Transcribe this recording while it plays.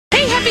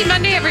Happy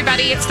Monday,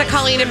 everybody. It's the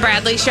Colleen and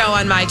Bradley Show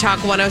on My Talk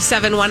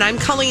 107.1. I'm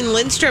Colleen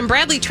Lindstrom.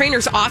 Bradley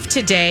Trainer's off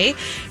today.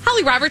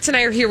 Holly Roberts and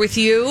I are here with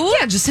you.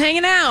 Yeah, just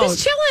hanging out.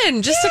 Just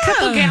chilling. Just a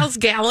couple gals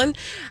galling.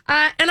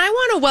 And I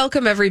want to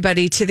welcome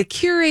everybody to the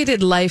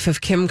curated life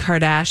of Kim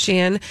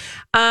Kardashian.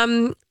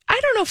 I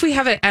don't know if we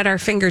have it at our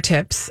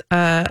fingertips,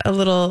 a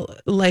little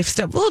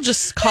lifestyle. We'll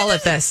just call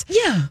it this.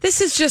 Yeah.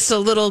 This is just a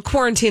little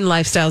quarantine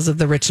lifestyles of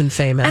the rich and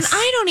famous. And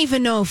I don't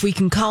even know if we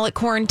can call it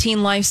quarantine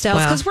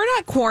lifestyles because we're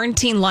not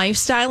quarantine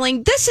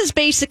lifestyling. This is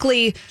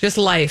basically just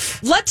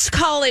life. Let's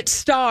call it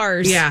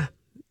stars. Yeah.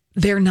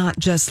 They're not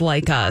just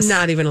like us.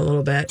 Not even a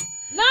little bit.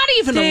 Not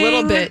even a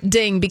little bit.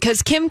 Ding.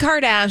 Because Kim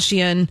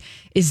Kardashian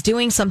is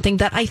doing something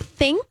that I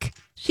think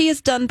she has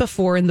done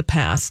before in the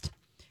past,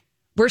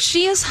 where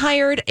she has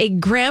hired a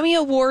Grammy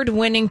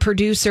Award-winning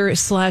producer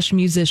 /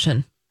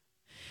 musician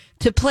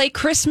to play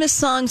Christmas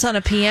songs on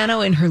a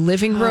piano in her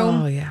living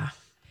room. Oh, yeah.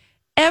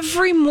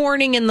 Every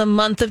morning in the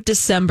month of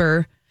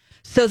December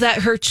so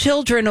that her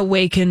children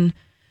awaken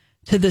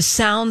to the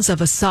sounds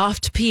of a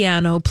soft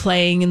piano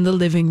playing in the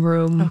living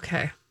room.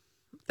 Okay.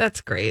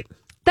 That's great.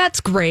 That's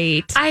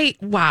great.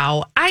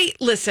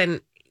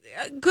 Listen,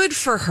 good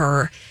for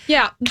her.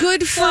 Yeah.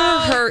 Good for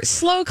her.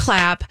 Slow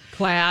clap.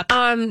 Clap.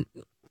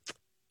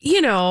 You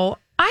know,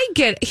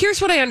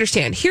 here's what I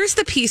understand. Here's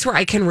the piece where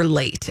I can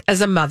relate. As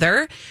a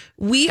mother,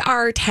 we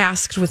are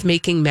tasked with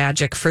making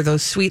magic for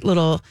those sweet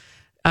little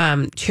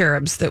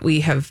cherubs that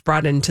we have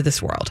brought into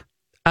this world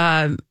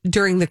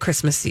during the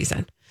Christmas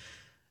season.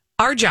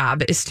 Our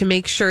job is to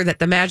make sure that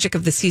the magic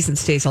of the season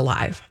stays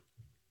alive.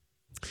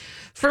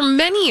 For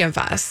many of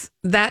us,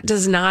 that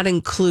does not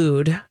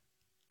include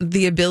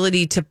the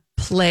ability to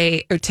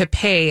play or to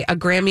pay a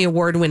Grammy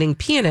Award-winning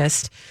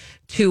pianist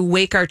to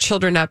wake our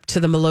children up to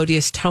the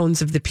melodious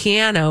tones of the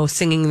piano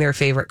singing their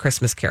favorite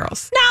Christmas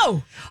carols.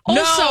 No.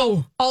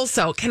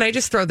 Also, can I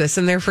just throw this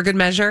in there for good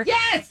measure?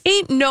 Yes.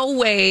 Ain't no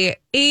way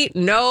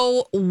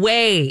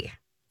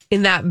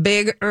in that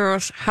big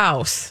earth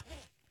house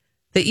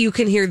that you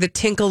can hear the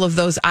tinkle of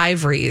those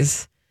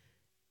ivories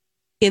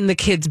in the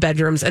kids'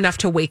 bedrooms enough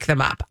to wake them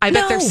up. I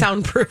bet they're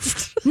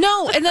soundproofed.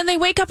 No, and then they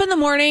wake up in the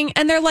morning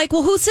and they're like,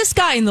 well, who's this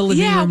guy in the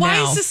living room why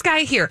now? is this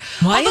guy here?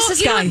 Why is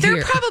this guy here?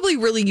 They're probably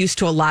really used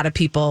to a lot of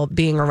people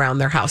being around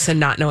their house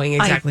and not knowing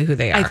exactly who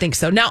they are. I think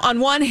so. Now,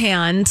 on one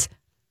hand,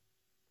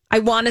 I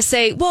want to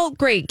say, well,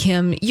 great,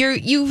 Kim.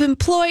 You've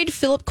employed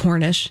Philip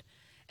Cornish,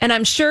 and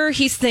I'm sure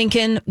he's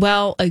thinking,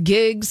 well, a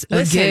gig's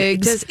a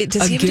gig. Does he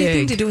have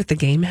anything to do with the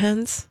game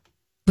hens?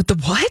 With the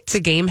what? The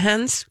game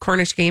hens?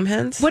 Cornish game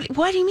hens? What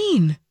do you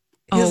mean?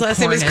 His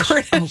last name is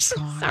Cornish. Oh,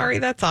 God. Sorry,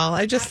 that's all.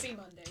 Happy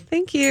Monday.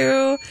 Thank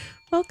you.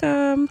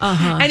 Welcome.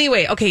 Uh-huh.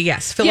 Anyway, okay,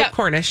 yes, Philip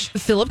Cornish.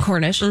 Philip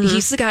Cornish. Mm-hmm.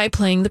 He's the guy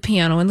playing the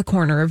piano in the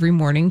corner every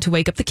morning to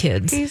wake up the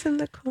kids. He's in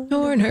the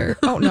corner.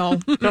 Oh, no.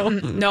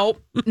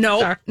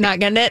 No. Not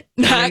getting it.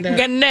 Not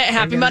getting it.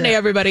 Happy Monday,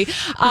 everybody.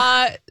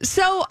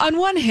 So on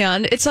one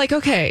hand, it's like,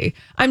 okay,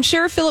 I'm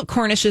sure Philip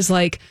Cornish is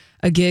like,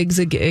 a gig's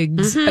a gig.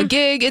 Mm-hmm. A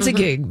gig is a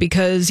gig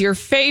because your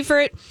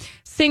favorite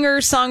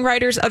singers,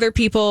 songwriters, other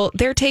people,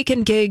 they're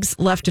taking gigs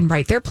left and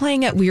right. They're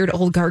playing at weird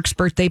oligarchs'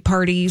 birthday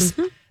parties.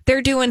 Mm-hmm.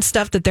 They're doing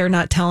stuff that they're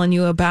not telling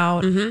you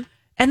about. Mm-hmm.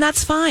 And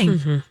that's fine.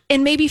 Mm-hmm.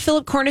 And maybe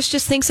Philip Cornish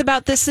just thinks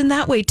about this in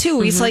that way, too.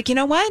 Mm-hmm. He's like, you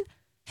know what?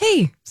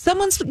 Hey,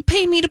 someone's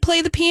paying me to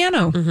play the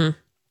piano. Mm-hmm.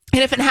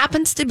 And if it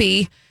happens to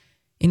be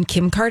in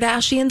Kim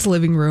Kardashian's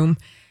living room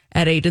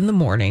at 8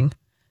 a.m,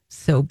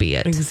 so be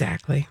it.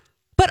 Exactly.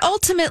 But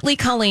ultimately,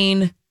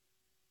 Colleen,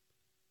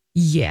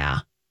 yeah.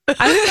 I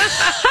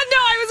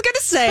was going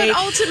to say. But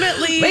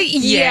ultimately,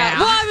 yeah.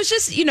 Well, I was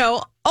just,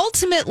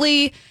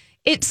 ultimately,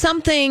 it's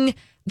something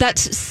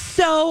that's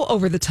so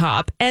over the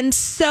top and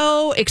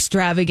so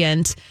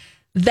extravagant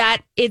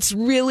that it's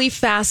really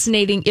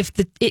fascinating if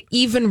it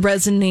even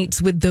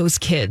resonates with those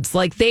kids.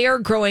 Like, they are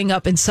growing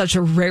up in such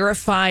a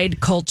rarefied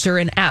culture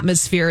and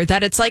atmosphere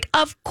that it's like,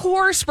 of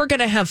course we're going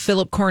to have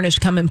Philip Cornish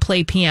come and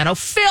play piano.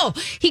 Phil,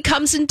 he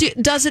comes and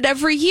does it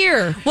every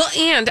year. Well,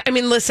 and I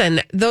mean,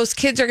 listen, those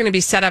kids are going to be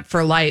set up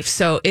for life.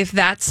 So if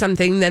that's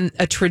something, then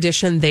a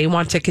tradition they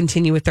want to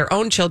continue with their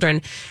own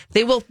children,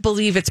 they will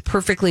believe it's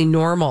perfectly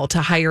normal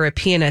to hire a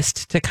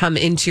pianist to come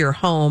into your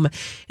home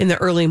in the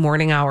early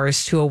morning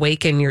hours to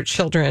awaken your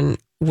children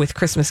with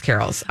Christmas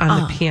carols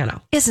on the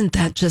piano. Isn't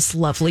that just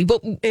lovely?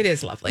 But it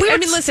is lovely. I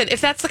mean, listen,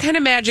 if that's the kind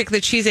of magic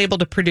that she's able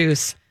to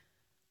produce,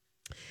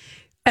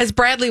 as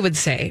Bradley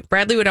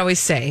would always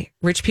say,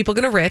 rich people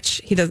gonna rich.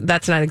 He does.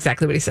 That's not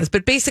exactly what he says,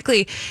 but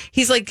basically,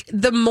 he's like,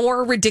 the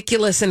more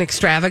ridiculous and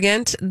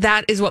extravagant,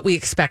 that is what we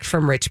expect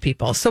from rich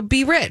people. So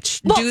be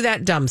rich, do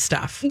that dumb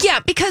stuff. Yeah,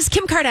 because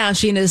Kim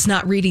Kardashian is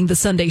not reading the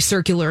Sunday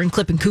Circular and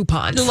clipping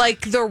coupons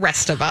like the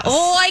rest of us.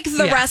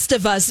 Rest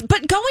of us.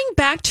 But going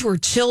back to her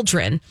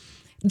children,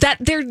 that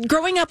they're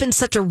growing up in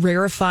such a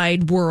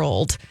rarefied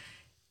world.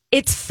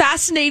 It's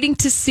fascinating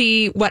to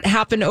see what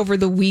happened over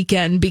the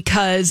weekend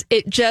because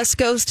it just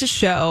goes to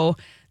show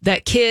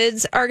that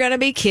kids are going to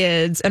be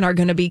kids and are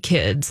going to be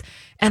kids.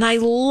 And I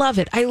love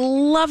it. I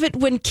love it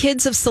when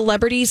kids of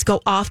celebrities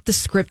go off the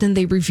script and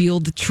they reveal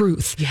the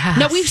truth. Yes.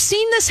 Now, we've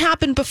seen this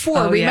happen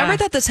before. Remember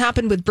that this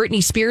happened with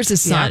Britney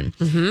Spears' son.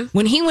 Yeah. Mm-hmm.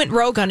 When he went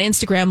rogue on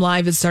Instagram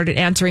Live and started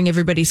answering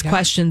everybody's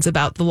questions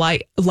about the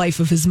life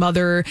of his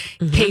mother,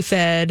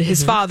 K-Fed,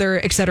 his father,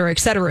 et cetera, et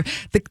cetera.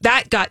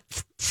 That got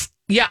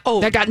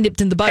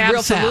nipped in the bud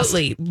real fast.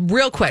 Absolutely.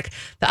 Real quick.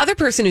 The other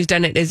person who's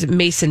done it is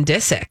Mason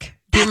Disick.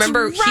 Do you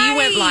remember he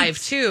went live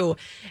too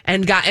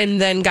and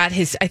then got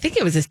his, I think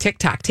it was his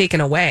TikTok taken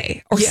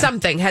away or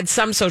something, had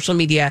some social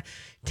media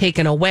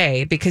taken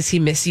away because he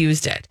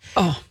misused it.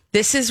 Oh,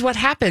 this is what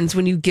happens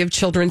when you give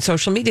children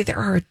social media. There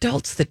are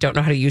adults that don't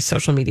know how to use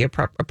social media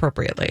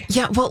appropriately.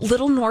 Yeah. Well,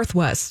 Little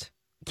Northwest,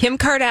 Kim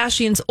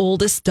Kardashian's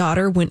oldest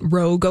daughter went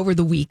rogue over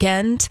the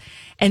weekend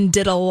and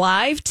did a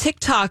live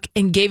TikTok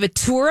and gave a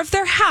tour of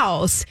their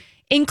house,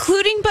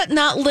 including but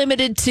not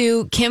limited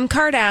to Kim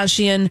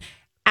Kardashian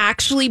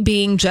actually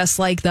being just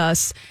like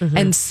us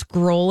and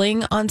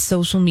scrolling on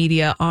social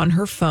media on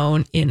her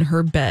phone in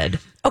her bed.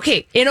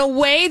 Okay, in a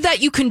way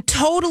that you can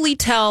totally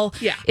tell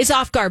is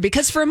off guard.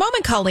 Because for a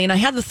moment, Colleen, I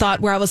had the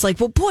thought where I was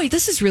like, well, boy,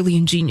 this is really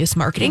ingenious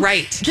marketing.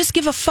 Right. Just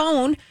give a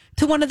phone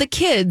to one of the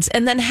kids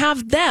and then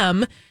have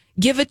them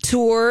give a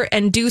tour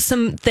and do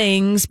some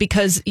things,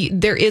 because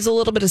there is a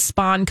little bit of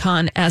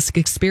SpawnCon-esque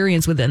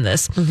experience within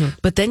this.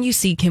 But then you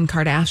see Kim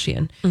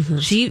Kardashian.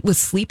 She was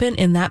sleeping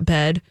in that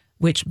bed,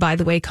 which, by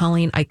the way,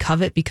 Colleen, I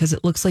covet because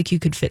it looks like you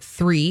could fit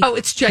 3. Oh,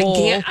 it's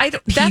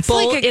gigantic. That's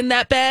like in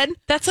that bed.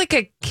 That's like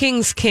a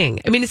king's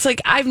king. I mean, it's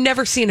like I've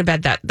never seen a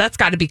bed that's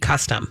got to be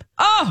custom.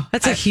 Oh,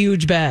 that's a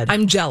huge bed.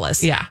 I'm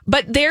jealous. Yeah,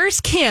 but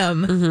there's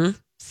Kim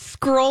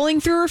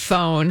scrolling through her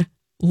phone,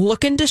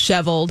 looking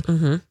disheveled.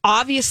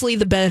 Obviously,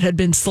 the bed had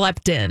been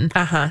slept in.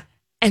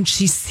 And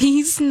she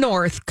sees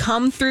North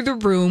come through the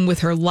room with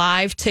her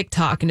live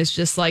TikTok, and it's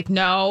just like,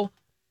 no.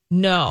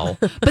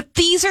 But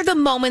these are the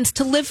moments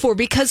to live for,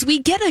 because we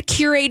get a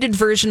curated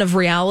version of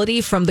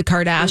reality from the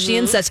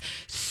Kardashians that's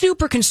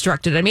super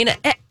constructed. I mean,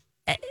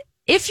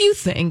 if you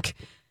think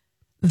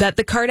that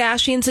the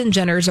Kardashians and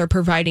Jenners are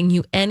providing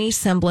you any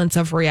semblance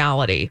of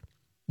reality,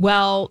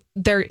 well,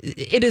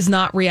 it is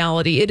not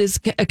reality. It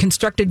is a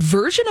constructed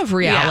version of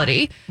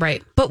reality. Yeah,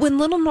 right. But when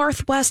Little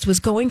Northwest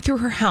was going through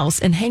her house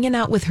and hanging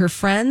out with her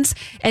friends,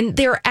 and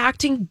they're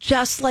acting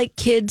just like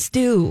kids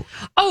do.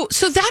 Oh,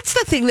 so that's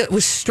the thing that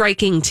was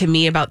striking to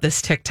me about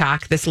this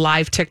TikTok, this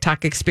live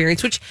TikTok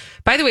experience, which,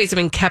 by the way, has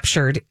been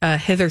captured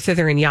hither,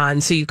 thither, and yon,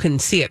 so you can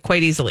see it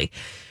quite easily,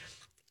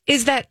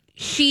 is that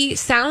she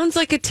sounds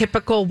like a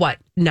typical,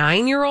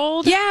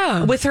 9-year-old?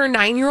 Yeah. With her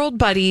 9-year-old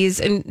buddies.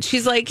 And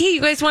she's like, hey,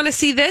 you guys want to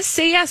see this?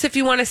 Say yes if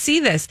you want to see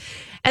this.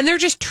 And they're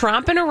just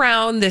tromping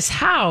around this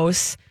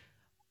house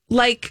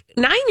like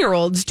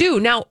 9-year-olds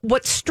do. Now,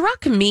 what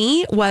struck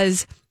me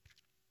was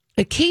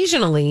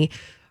occasionally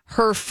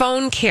her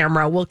phone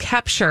camera will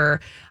capture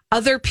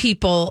other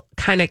people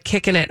kind of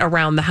kicking it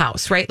around the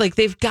house, right? Like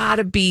they've got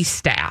to be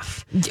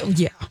staff.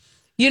 Yeah.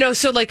 You know,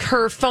 so like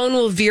her phone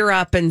will veer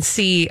up and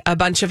see a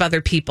bunch of other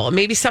people.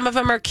 Maybe some of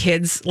them are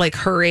kids like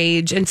her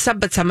age,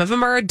 but some of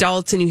them are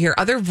adults, and you hear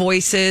other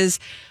voices.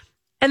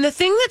 And the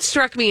thing that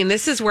struck me, and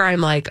this is where I'm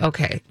like,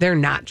 okay, they're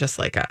not just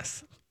like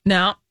us.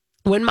 No.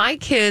 When my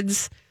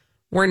kids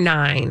were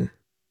 9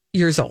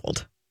 years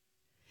old,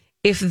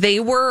 if they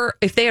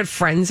had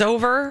friends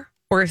over,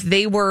 or if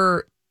they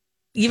were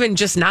even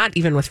just not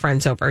even with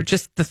friends over,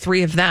 just the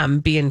 3 of them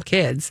being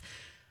kids,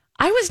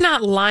 I was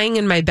not lying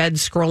in my bed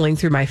scrolling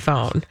through my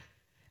phone.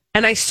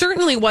 And I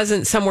certainly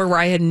wasn't somewhere where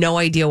I had no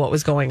idea what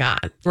was going on,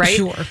 right?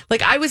 Sure.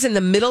 Like I was in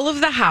the middle of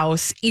the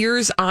house,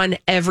 ears on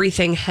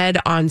everything, head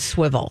on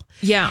swivel.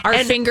 Yeah. Our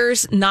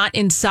fingers not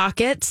in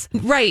sockets.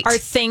 Right. Are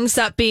things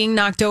up being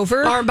knocked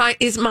over? Are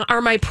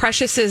my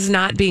preciouses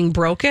not being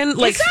broken?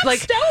 Like,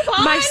 stove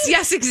on?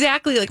 Yes,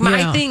 exactly. Like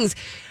my things.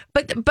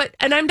 But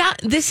and I'm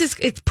not,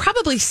 it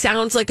probably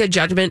sounds like a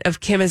judgment of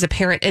Kim as a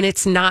parent, and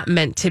it's not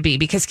meant to be,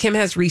 because Kim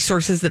has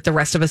resources that the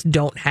rest of us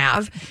don't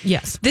have.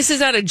 Yes. This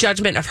is not a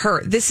judgment of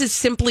her. This is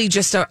simply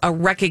just a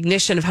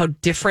recognition of how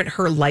different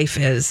her life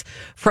is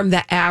from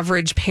the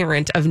average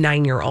parent of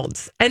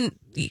 9-year-olds. And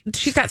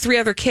she's got 3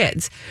 other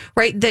kids,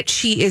 right? That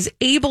she is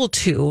able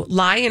to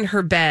lie in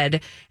her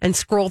bed and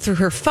scroll through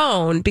her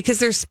phone because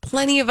there's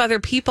plenty of other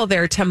people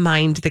there to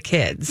mind the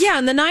kids. Yeah,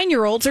 and the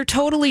 9-year-olds are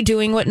totally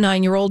doing what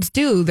 9-year-olds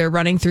do. They're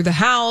running through the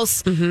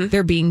house.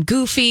 They're being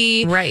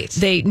goofy. Right.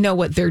 They know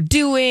what they're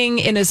doing,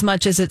 in as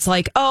much as it's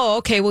like, oh,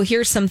 okay, well,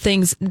 here's some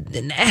things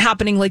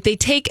happening. Like they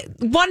take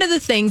one of the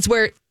things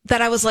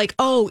that I was like,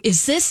 oh,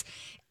 is this?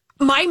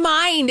 My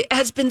mind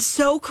has been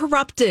so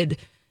corrupted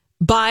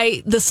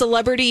by the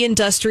celebrity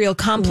industrial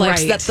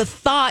complex that the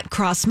thought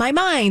crossed my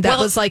mind. That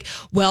was like,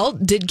 well,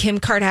 did Kim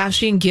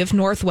Kardashian give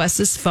North West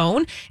his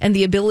phone and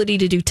the ability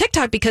to do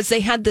TikTok because they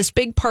had this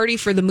big party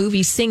for the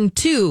movie Sing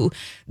 2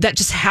 that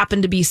just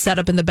happened to be set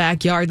up in the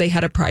backyard. They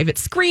had a private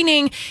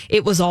screening.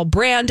 It was all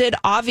branded.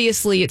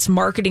 Obviously, it's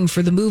marketing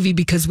for the movie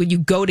because when you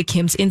go to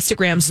Kim's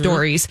Instagram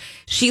stories,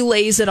 she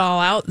lays it all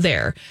out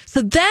there.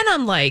 So then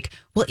I'm like,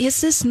 well,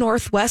 is this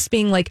North West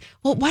being like,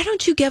 well, why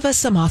don't you give us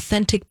some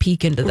authentic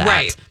peek into that?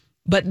 Right.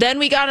 But then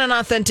we got an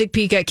authentic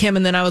peek at Kim,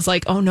 and then I was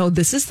like, oh no,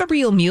 this is the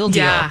real meal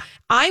deal. Yeah.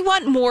 I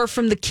want more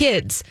from the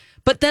kids.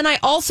 But then I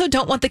also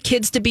don't want the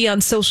kids to be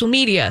on social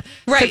media.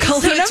 Right. So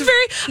I'm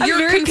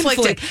very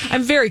conflicted.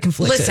 I'm very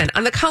conflicted. Listen,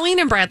 on the Colleen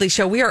and Bradley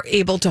show, we are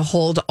able to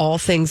hold all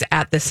things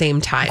at the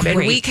same time. Great.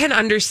 And we can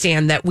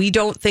understand that we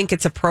don't think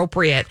it's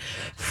appropriate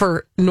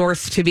for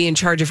North to be in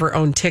charge of her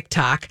own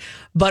TikTok,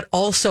 but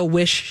also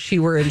wish she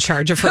were in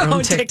charge of her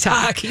own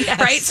TikTok. Yes.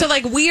 Right? So,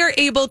 like, we are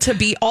able to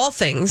be all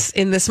things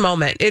in this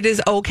moment. It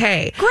is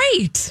okay.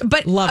 Great.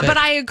 But Love it. But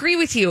I agree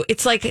with you.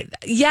 It's like,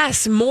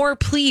 yes, more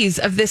please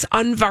of this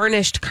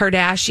unvarnished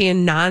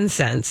Kardashian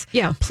nonsense.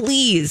 Yeah.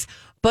 Please.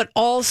 But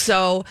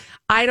also,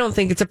 I don't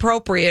think it's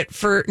appropriate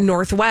for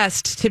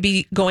Northwest to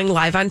be going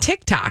live on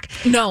TikTok.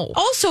 No.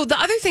 Also, the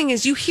other thing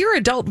is you hear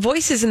adult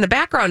voices in the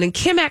background, and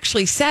Kim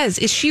actually says,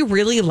 is she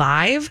really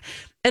live?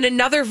 And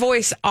another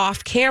voice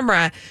off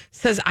camera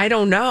says, I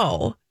don't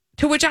know.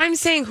 To which I'm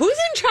saying, who's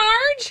in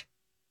charge?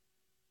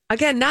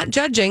 Again, not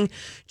judging,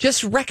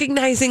 just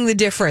recognizing the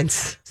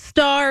difference.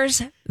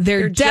 Stars,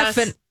 they're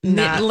definitely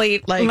not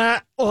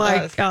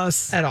like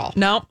us at all.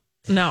 No.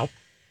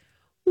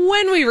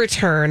 When we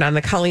return on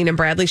the Colleen and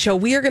Bradley show,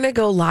 we are going to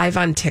go live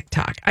on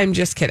TikTok. I'm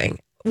just kidding.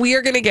 We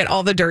are going to get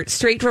all the dirt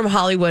straight from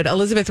Hollywood.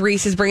 Elizabeth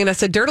Reese is bringing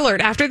us a dirt alert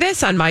after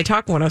this on My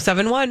Talk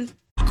 1071.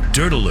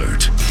 Dirt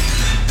alert.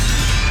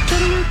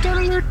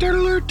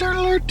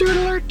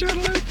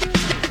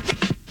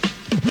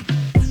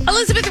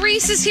 Elizabeth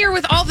Reese is here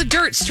with all the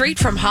dirt straight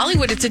from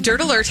Hollywood. It's a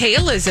dirt alert. Hey,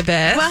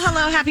 Elizabeth. Well,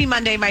 hello. Happy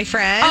Monday, my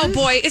friend. Oh,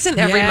 boy. Isn't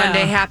every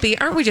Monday happy?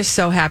 Aren't we just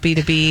so happy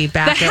to be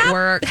back at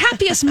work?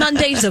 Happiest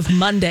Mondays of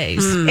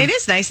Mondays. It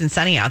is nice and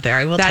sunny out there.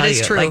 I will tell you. That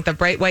is true. Like the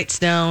bright white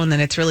snow, and then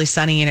it's really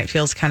sunny, and it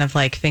feels kind of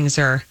like things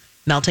are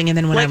melting. And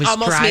then when I was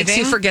almost driving, makes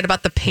you forget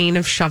about the pain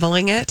of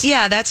shoveling it.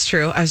 Yeah, that's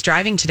true. I was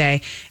driving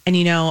today, and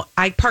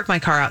I parked my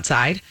car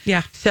outside.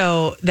 Yeah.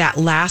 So that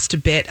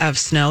last bit of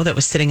snow that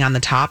was sitting on the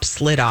top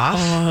slid off.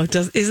 Oh,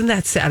 isn't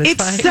that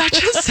satisfying? It's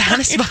such a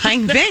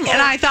satisfying thing.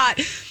 And I thought,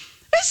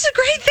 this is a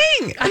great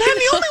thing. And I'm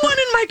the only one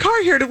in my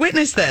car here to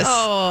witness this.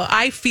 Oh,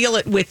 I feel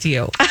it with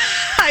you.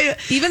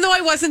 Even though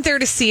I wasn't there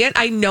to see it,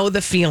 I know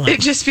the feeling.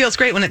 It just feels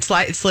great when it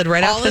slid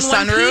right All off the in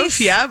one sunroof. piece?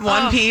 Yeah,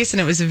 one piece,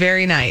 and it was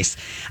very nice.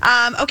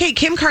 Okay,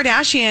 Kim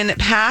Kardashian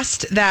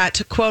passed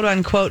that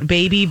quote-unquote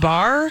baby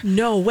bar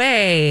No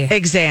way.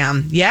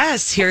 exam.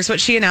 Yes, here's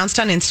what she announced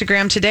on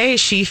Instagram today.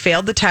 She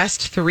failed the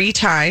test 3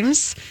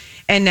 times,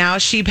 and now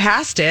she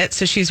passed it,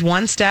 so she's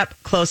one step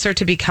closer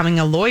to becoming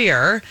a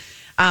lawyer.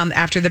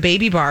 After the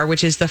baby bar,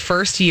 which is the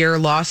first year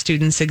law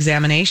student's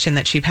examination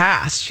that she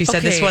passed. She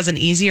said, This wasn't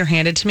easy or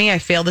handed to me. I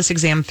failed this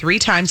exam 3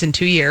 times in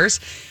 2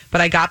 years,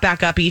 but I got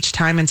back up each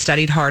time and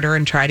studied harder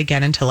and tried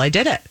again until I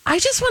did it. I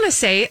just want to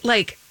say,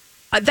 like,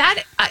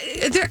 that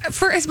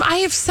I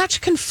have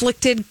such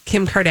conflicted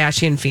Kim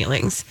Kardashian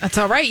feelings. That's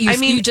all right.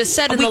 You just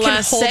said in the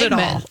last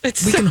segment,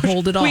 we can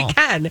hold it all. We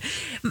can.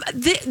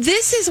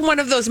 This is one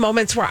of those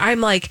moments where I'm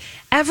like,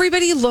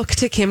 everybody look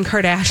to Kim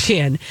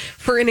Kardashian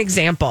for an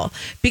example,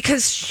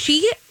 because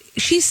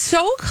she's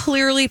so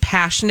clearly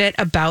passionate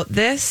about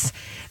this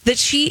that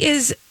she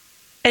is,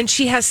 and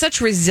she has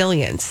such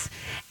resilience.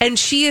 And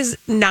she is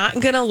not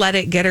going to let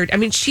it get her. I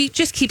mean, she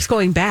just keeps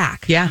going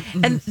back. Yeah.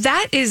 And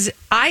that is,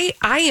 I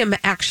am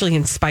actually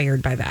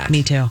inspired by that.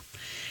 Me too.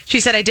 She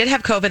said, I did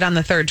have COVID on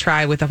the 3rd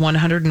try with a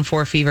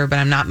 104 fever, but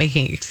I'm not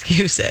making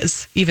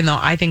excuses, even though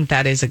I think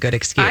that is a good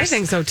excuse. I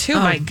think so too.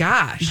 My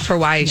gosh. For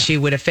why she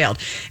would have failed.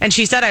 And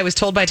she said, I was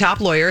told by top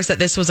lawyers that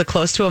this was a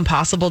close to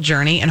impossible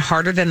journey and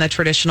harder than the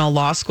traditional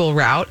law school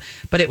route,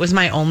 but it was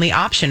my only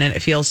option. And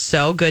it feels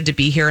so good to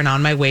be here and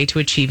on my way to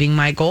achieving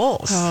my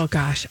goals. Oh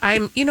gosh.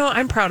 I'm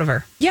proud of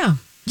her. Yeah.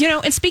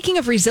 And speaking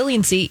of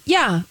resiliency,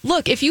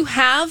 look, if you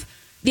have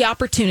the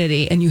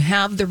opportunity and you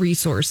have the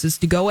resources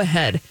to go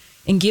ahead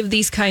and give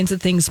these kinds of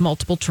things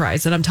multiple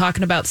tries, and I'm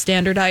talking about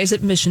standardized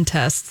admission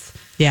tests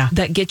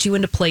that get you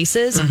into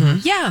places.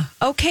 Yeah,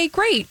 okay,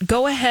 great.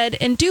 Go ahead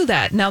and do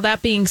that. Now,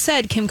 that being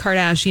said, Kim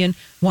Kardashian,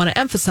 want to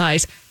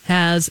emphasize,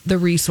 has the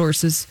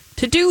resources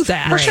to do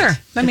that. For sure.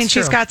 I mean,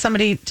 she's true. got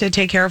somebody to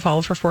take care of all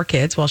of her 4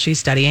 kids while she's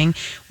studying,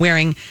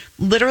 wearing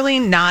literally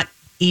not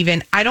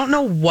even, I don't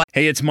know what.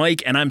 Hey, it's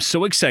Mike, and I'm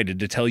so excited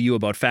to tell you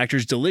about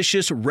Factor's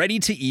delicious,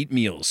 ready-to-eat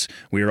meals.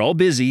 We are all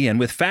busy, and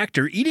with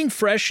Factor, eating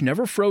fresh,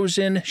 never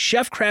frozen,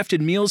 chef-crafted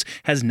meals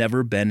has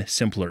never been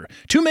simpler.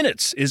 2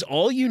 minutes is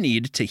all you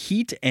need to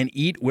heat and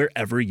eat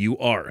wherever you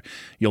are.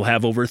 You'll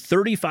have over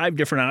 35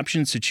 different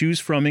options to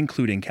choose from,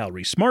 including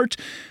Calorie Smart,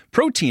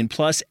 Protein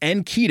Plus,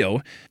 and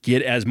Keto.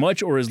 Get as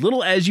much or as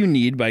little as you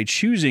need by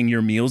choosing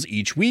your meals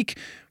each week.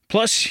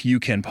 Plus, you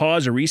can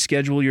pause or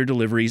reschedule your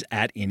deliveries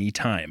at any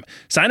time.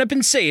 Sign up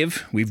and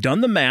save. We've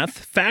done the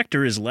math.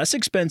 Factor is less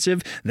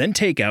expensive than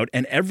takeout,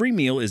 and every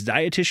meal is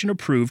dietitian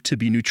approved to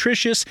be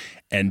nutritious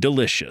and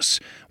delicious.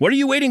 What are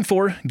you waiting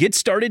for? Get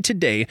started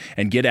today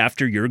and get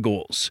after your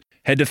goals.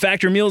 Head to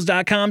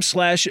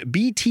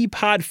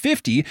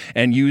factormeals.com/BTPod50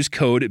 and use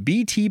code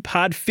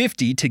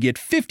BTPod50 to get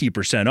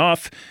 50%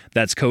 off.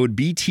 That's code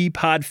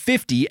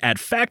BTPod50 at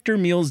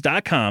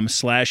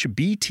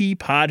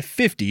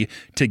factormeals.com/BTPod50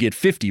 to get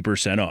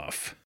 50%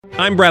 off.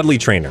 I'm Bradley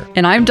Trainer.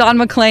 And I'm Don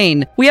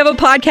McClain. We have a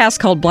podcast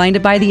called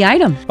Blinded by the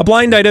Item. A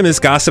blind item is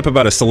gossip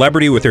about a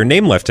celebrity with their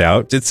name left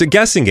out. It's a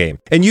guessing game,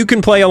 and you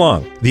can play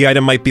along. The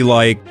item might be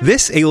like,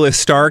 this A-list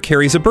star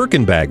carries a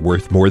Birkin bag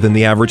worth more than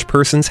the average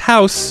person's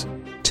house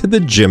to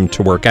the gym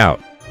to work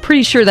out.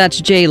 Pretty sure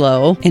that's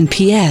J-Lo. And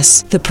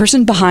P.S. the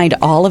person behind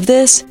all of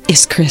this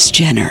is Kris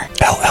Jenner,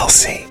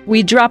 LLC.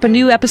 We drop a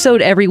new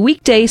episode every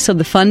weekday so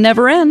the fun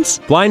never ends.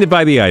 Blinded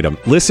by the Item.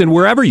 Listen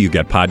wherever you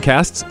get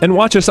podcasts and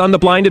watch us on the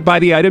Blinded by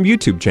the Item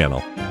YouTube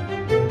channel.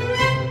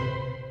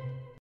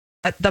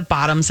 At the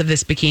bottoms of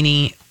this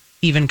bikini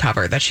even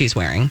cover that she's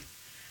wearing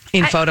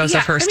in photos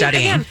of her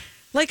studying. Again,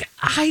 like,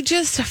 I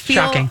just feel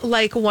Shocking.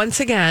 like,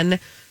 once again,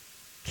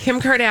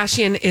 Kim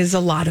Kardashian is a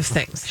lot of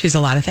things. She's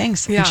a lot of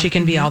things. Yeah. And she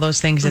can be all those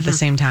things at the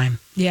same time.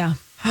 Yeah.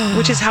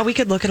 Which is how we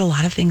could look at a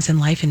lot of things in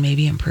life and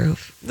maybe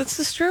improve. This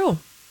is true.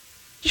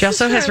 She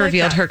also has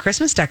revealed her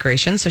Christmas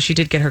decorations. So she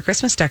did get her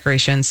Christmas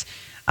decorations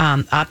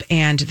up,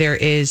 and there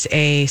is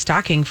a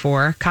stocking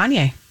for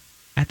Kanye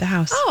at the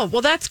house. Oh,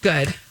 well, that's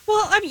good.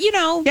 Well,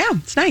 Yeah,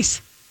 it's nice.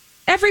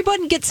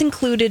 everyone gets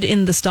included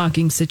in the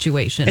stocking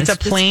situation. It's a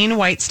plain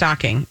white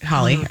stocking,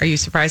 Holly. Are you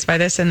surprised by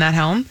this in that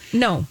home?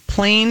 No.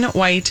 Plain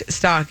white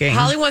stocking.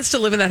 Holly wants to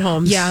live in that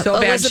home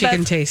so bad she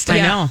can taste it.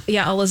 I know.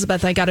 Yeah,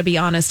 Elizabeth, I got to be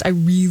honest. I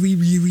really,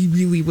 really,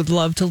 really would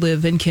love to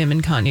live in Kim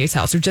and Kanye's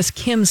house, or just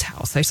Kim's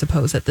house, I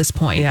suppose, at this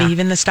point. Yeah.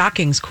 Even the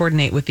stockings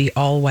coordinate with the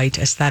all white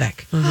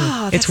aesthetic.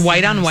 Oh, It's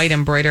white on white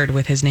embroidered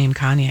with his name,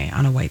 Kanye,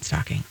 on a white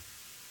stocking.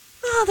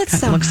 Oh, that's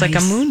so It looks nice.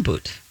 like a moon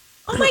boot.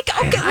 Oh my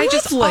God! Okay,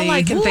 all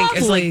I can think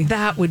is like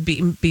that would be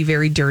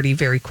very dirty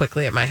very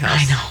quickly at my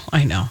house.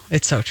 I know.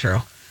 It's so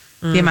true.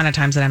 The amount of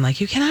times that I'm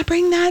like, you cannot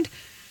bring that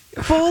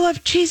bowl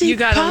of cheesy You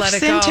gotta puffs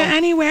let it go. into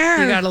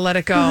anywhere. You got to let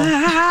it go.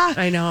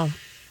 I know.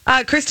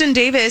 Kristen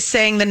Davis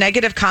saying the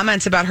negative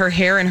comments about her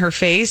hair and her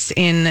face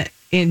in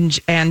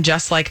and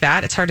just like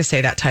that. It's hard to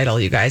say that title,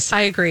 you guys.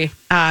 I agree.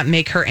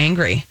 Make her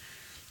angry.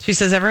 She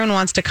says everyone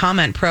wants to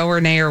comment pro or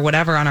nay or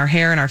whatever on our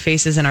hair and our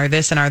faces and our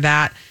this and our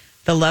that.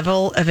 The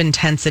level of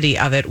intensity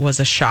of it was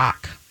a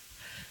shock.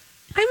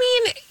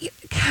 I mean,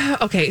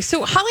 okay,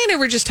 so Holly and I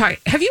were just talking.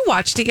 Have you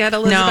watched it yet,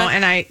 Elizabeth? No,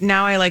 and I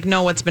like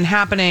know what's been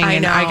happening. I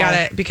and know. I got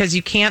it because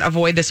you can't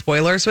avoid the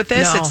spoilers with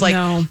this. No, it's like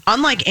no.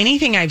 unlike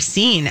anything I've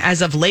seen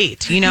as of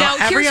late. You know, Now,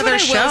 every here's other what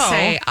show. I will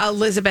say,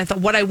 Elizabeth,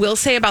 what I will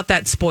say about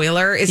that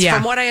spoiler is Yeah.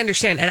 from what I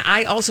understand, and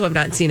I also have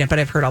not seen it, but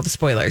I've heard all the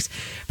spoilers.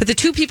 But the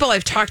two people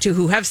I've talked to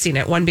who have seen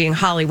it, one being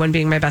Holly, one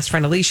being my best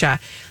friend Alicia,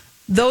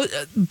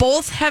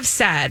 both have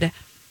said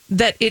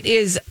that it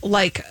is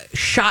like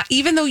shot,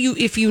 even though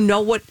if you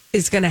know what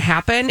is going to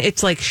happen,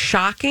 it's like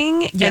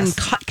shocking and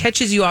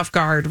catches you off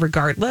guard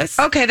regardless.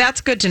 Okay,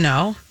 that's good to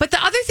know. But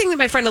the other thing that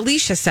my friend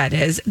Alicia said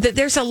is that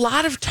there's a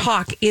lot of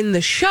talk in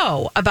the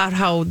show about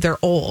how they're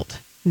old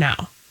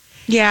now.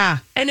 Yeah.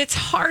 And it's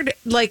hard,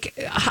 like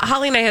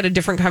Holly and I had a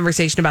different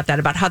conversation about that,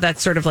 about how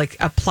that's sort of like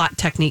a plot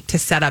technique to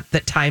set up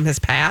that time has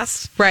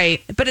passed.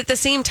 Right. But at the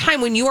same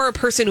time, when you are a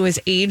person who has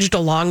aged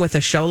along with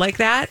a show like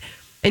that,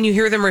 and you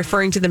hear them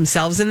referring to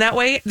themselves in that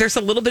way, there's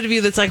a little bit of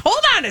you that's like, hold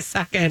on a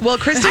second. Well,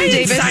 Kristen I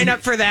didn't Davis sign up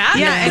for that.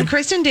 Yeah, and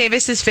Kristen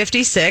Davis is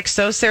 56,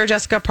 so is Sarah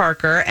Jessica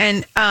Parker,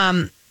 and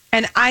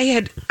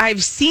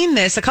I've seen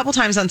this a couple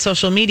times on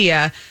social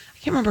media. I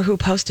can't remember who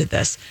posted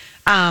this.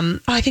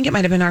 I think it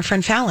might have been our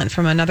friend Fallon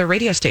from another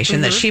radio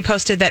station that she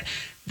posted that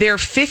they're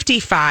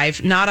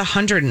 55, not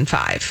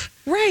 105.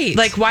 Right.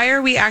 Like, why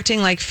are we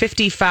acting like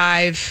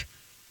 55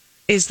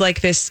 is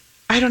like this?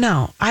 I don't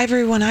know.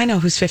 Everyone I know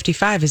who's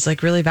 55 is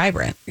like really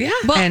vibrant. Yeah,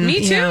 Well, And, me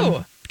you too.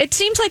 know, It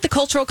seems like the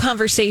cultural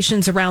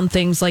conversations around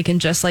things like and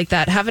just like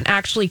that haven't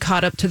actually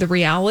caught up to the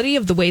reality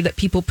of the way that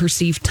people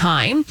perceive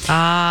time.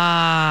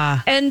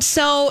 And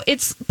so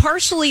it's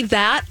partially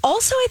that.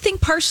 Also, I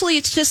think partially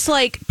it's just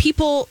like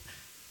people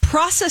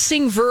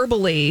processing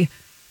verbally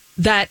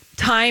that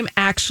time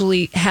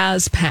actually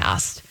has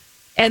passed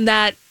and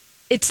that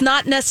it's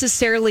not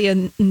necessarily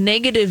a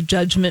negative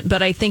judgment,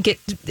 but I think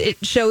it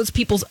shows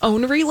people's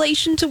own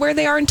relation to where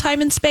they are in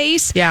time and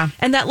space. Yeah.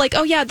 And that like,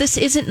 oh yeah, this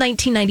isn't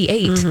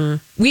 1998.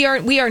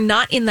 Mm-hmm. We are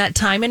not in that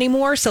time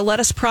anymore. So let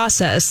us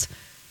process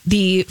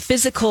the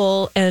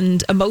physical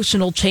and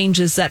emotional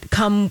changes that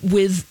come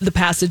with the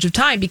passage of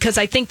time, because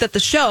I think that the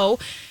show,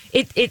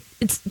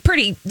 it's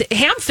pretty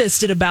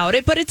ham-fisted about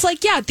it, but it's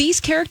like, yeah, these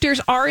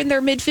characters are in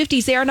their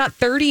mid-50s. They are not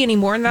 30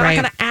 anymore, and they're not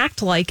going to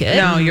act like it.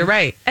 No, you're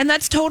right. And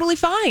that's totally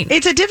fine.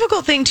 It's a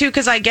difficult thing, too,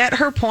 because I get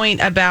her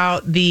point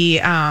about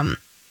the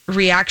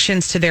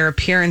reactions to their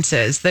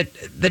appearances. That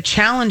the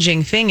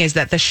challenging thing is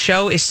that the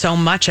show is so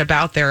much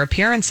about their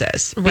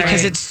appearances,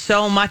 because it's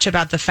so much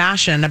about the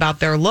fashion,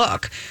 about their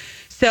look.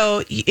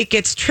 So it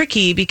gets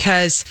tricky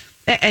because,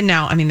 and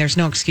now, I mean, there's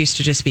no excuse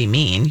to just be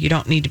mean. You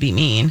don't need to be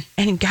mean.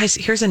 And guys,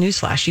 here's a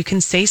newsflash. You can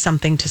say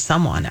something to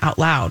someone out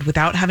loud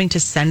without having to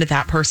send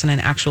that person an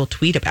actual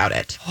tweet about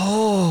it.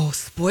 Oh,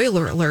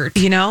 spoiler alert.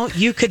 You know,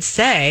 you could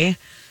say,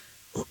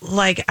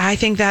 like, I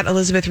think that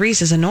Elizabeth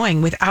Reese is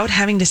annoying without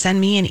having to send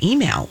me an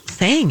email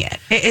saying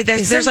it.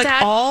 There's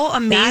like all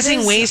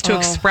amazing ways to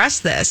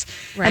express this.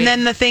 Right. And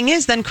then the thing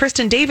is, then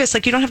Kristen Davis,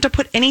 like, you don't have to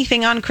put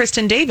anything on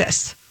Kristen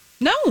Davis.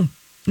 No.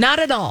 Not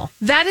at all.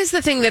 That is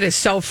the thing that is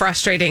so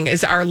frustrating,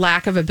 is our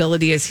lack of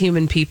ability as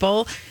human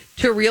people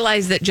to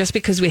realize that just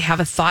because we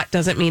have a thought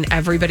doesn't mean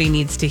everybody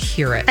needs to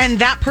hear it. And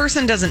that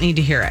person doesn't need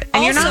to hear it.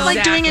 And you're not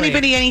like doing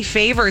anybody any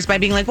favors by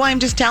being like, well, I'm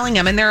just telling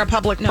them and they're a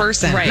public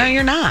person. Right. No,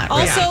 you're not.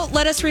 Also,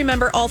 let us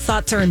remember all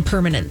thoughts are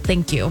impermanent.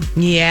 Thank you.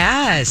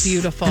 Yes.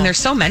 Beautiful. And there's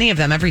so many of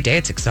them every day.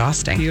 It's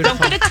exhausting. Beautiful.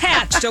 Don't get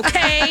attached,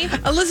 okay?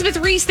 Elizabeth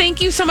Reese,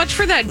 thank you so much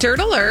for that dirt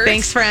alert.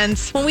 Thanks,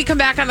 friends. When we come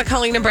back on the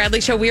Colleen and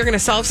Bradley Show, we are going to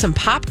solve some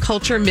pop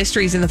culture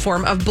mysteries in the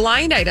form of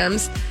blind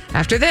items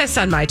after this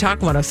on My Talk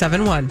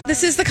 107.1.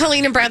 This is the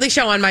Colleen and Bradley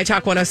Show on My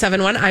Talk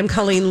 107.1. I'm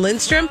Colleen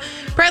Lindstrom.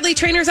 Bradley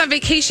Trainer's on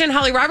vacation.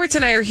 Holly Roberts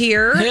and I are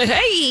here.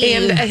 Hey!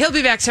 And he'll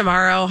be back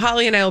tomorrow.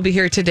 Holly and I will be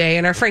here today.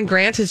 And our friend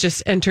Grant has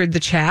just entered the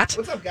chat.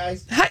 What's up,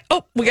 guys? Hi.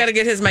 Oh, we got to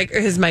get his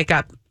mic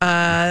up.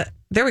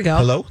 There we go.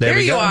 Hello? There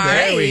you are.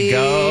 There we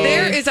go.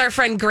 There is our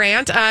friend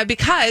Grant,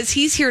 because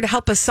he's here to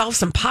help us solve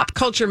some pop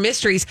culture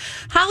mysteries.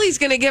 Holly's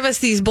going to give us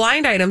these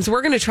blind items.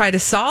 We're going to try to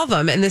solve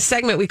them. In this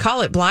segment, we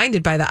call it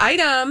Blinded by the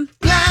Item.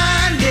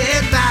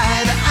 Blinded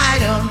by the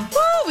item.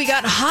 Woo, we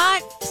got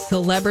hot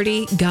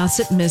celebrity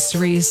gossip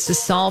mysteries to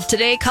solve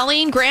today.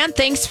 Colleen, Grant,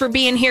 thanks for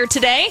being here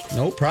today.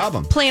 No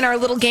problem. Playing our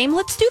little game.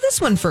 Let's do this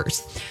one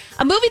first.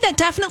 A movie that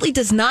definitely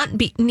does not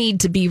need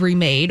to be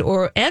remade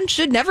and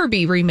should never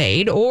be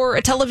remade, or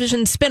a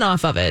television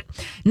spinoff of it.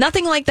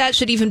 Nothing like that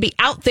should even be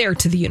out there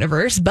to the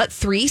universe, but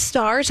 3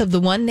 stars of the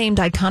one named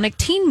iconic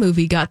teen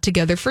movie got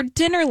together for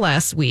dinner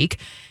last week,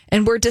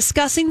 and we're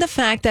discussing the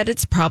fact that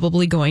it's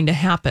probably going to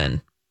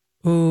happen.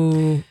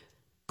 Ooh,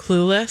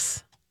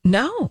 Clueless?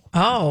 No.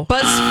 Oh.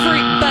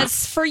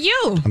 Buzz for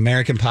you.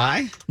 American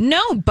Pie?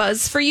 No,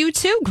 buzz for you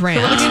too, Grant.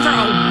 So we're looking for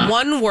a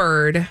one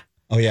word.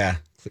 Oh, yeah.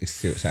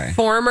 Sorry.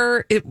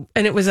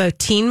 And it was a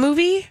teen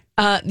movie?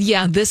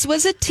 Yeah, this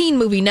was a teen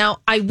movie. Now,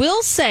 I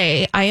will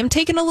say I am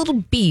taking a little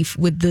beef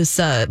with this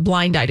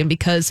blind item,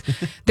 because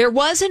there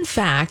was, in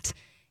fact,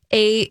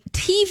 a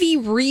TV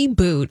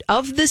reboot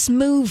of this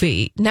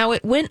movie. Now,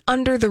 it went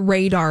under the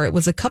radar. It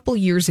was a couple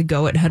years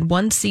ago. It had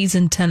 1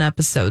 season, 10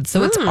 episodes.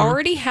 So it's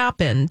already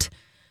happened.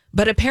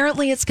 But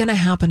apparently it's going to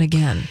happen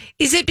again.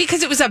 Is it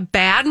because it was a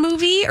bad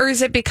movie, or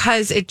is it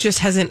because it just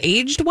hasn't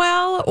aged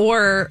well,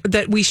 or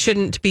that we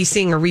shouldn't be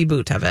seeing a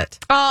reboot of it?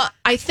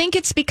 I think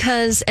it's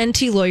because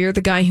NT Lawyer,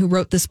 the guy who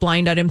wrote this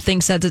blind item,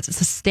 thinks that it's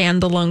a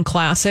standalone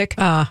classic.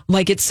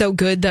 Like it's so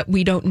good that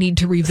we don't need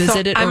to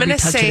revisit it or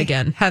retouch it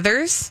again.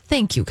 Heathers?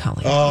 Thank you,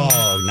 Colleen.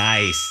 Oh,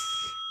 nice.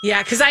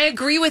 Yeah, because I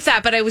agree with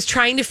that, but I was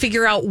trying to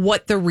figure out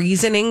what the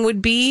reasoning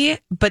would be.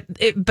 But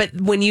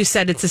when you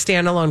said it's a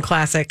standalone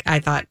classic, I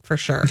thought for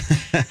sure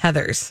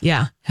Heathers.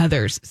 Yeah,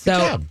 Heathers. So, good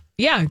job.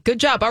 Yeah, good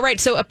job. All right,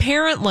 so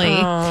apparently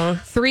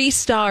 3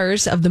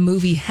 stars of the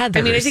movie Heathers.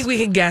 I mean, I think we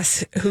can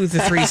guess who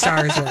the 3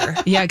 stars were.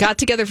 Yeah, got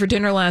together for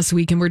dinner last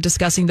week, and we're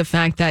discussing the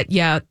fact that,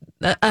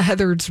 a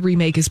Heathers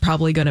remake is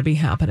probably going to be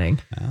happening.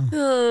 Really?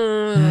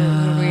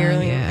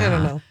 Yeah. I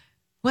don't know.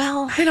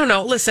 Well, I don't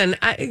know. Listen,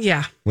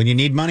 When you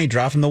need money,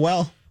 draw from the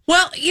well.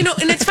 Well,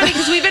 and it's funny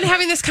because we've been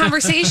having this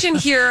conversation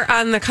here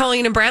on the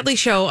Colleen and Bradley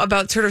Show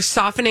about sort of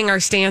softening our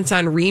stance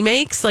on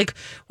remakes. Like,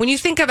 when you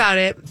think about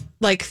it,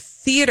 like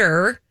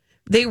theater,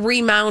 they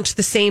remount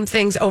the same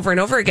things over and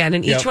over again,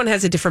 and each one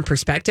has a different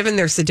perspective, and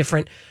there's a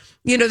different,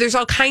 there's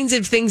all kinds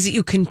of things that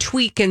you can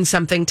tweak in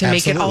something to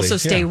make it also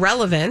stay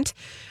relevant.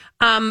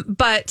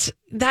 But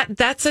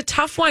that's a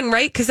tough one,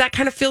 right? Because that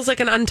kind of feels like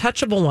an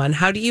untouchable one.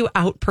 How do you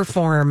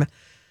outperform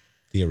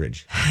the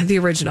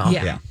original?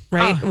 Yeah.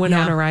 Right?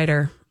 Winona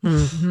Ryder.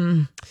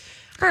 Mm-hmm.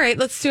 All right,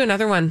 let's do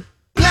another one.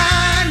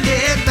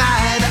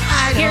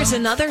 Here's There's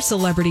another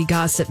celebrity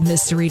gossip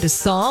mystery to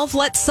solve.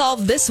 Let's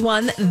solve this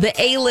one. The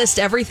A-list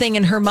Everything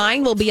in Her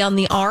Mind will be on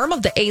the arm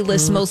of the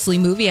A-list mostly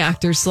movie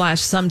actor /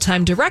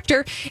 sometime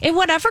director in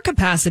whatever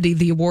capacity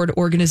the award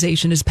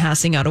organization is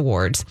passing out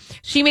awards.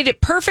 She made it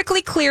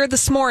perfectly clear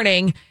this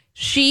morning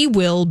she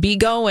will be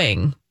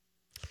going.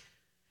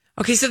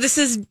 Okay, so this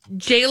is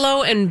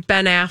J-Lo and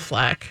Ben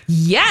Affleck.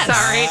 Yes.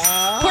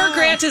 Sorry. Poor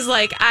Grant is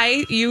like,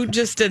 you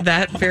just did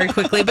that very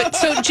quickly. But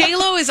so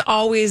J-Lo is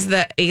always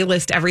the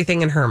A-list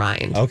Everything in Her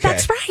Mind. Okay.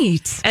 That's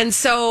right. And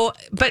so,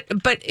 but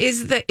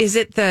is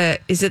it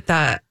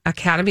the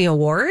Academy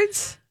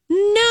Awards?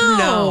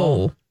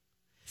 No.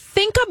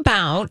 Think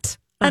about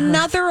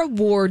another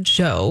award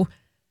show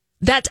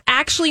that's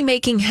actually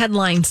making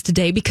headlines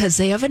today because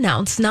they have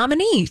announced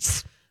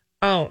nominees.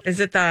 Oh,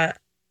 is it the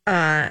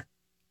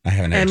I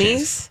haven't had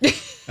Emmys? A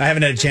chance. I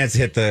haven't had a chance to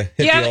hit the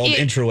old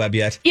intraweb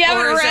yet. You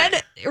Or is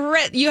haven't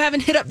read. You haven't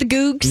hit up the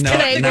Googs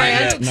today, not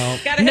Grant. yet, no.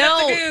 Gotta hit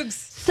up the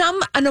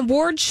Googs. An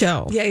award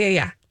show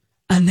Yeah.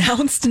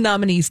 announced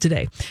nominees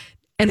today.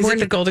 And Is it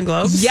the Golden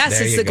Globes? Yes,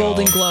 There it's you the go.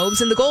 Golden Globes.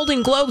 And the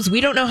Golden Globes,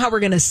 we don't know how we're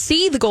going to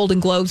see the Golden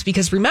Globes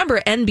because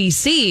remember,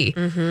 NBC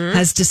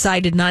has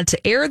decided not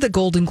to air the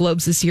Golden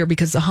Globes this year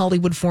because the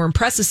Hollywood Foreign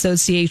Press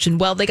Association,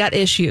 well, they got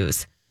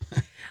issues.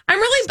 I'm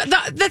really,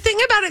 the thing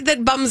about it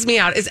that bums me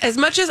out is as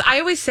much as I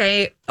always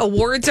say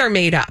awards are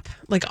made up,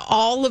 like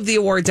all of the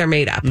awards are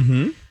made up.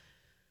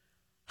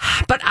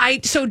 But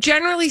so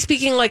generally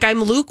speaking, like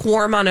I'm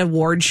lukewarm on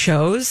award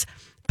shows,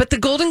 but the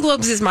Golden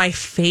Globes is my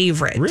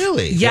favorite.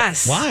 Really?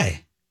 Yes.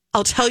 Why?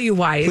 I'll tell you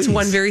why. It's Please.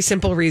 one very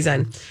simple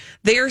reason.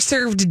 They are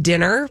served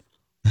dinner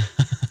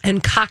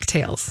and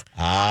cocktails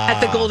at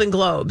the Golden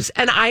Globes.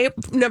 And I,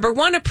 number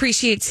one,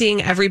 appreciate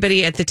seeing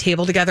everybody at the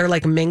table together,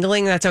 like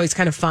mingling. That's always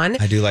kind of fun.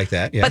 I do like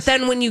that. Yes. But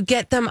then when you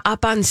get them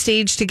up on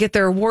stage to get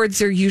their awards,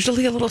 they're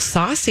usually a little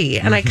saucy.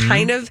 And I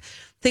kind of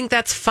think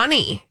that's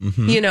funny,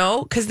 you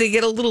know, because they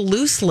get a little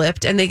loose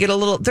lipped and they're a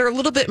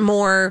little bit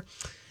more,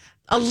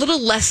 a little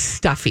less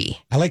stuffy.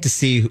 I like to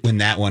see in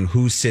that one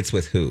who sits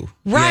with who.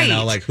 Right. You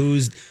know, like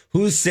who's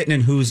sitting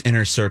in whose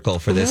inner circle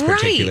for this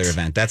particular Right.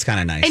 event. That's kind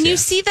of nice. And yeah. you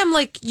see them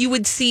like you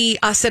would see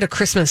us at a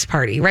Christmas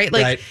party, right?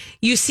 Like Right.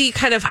 you see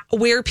kind of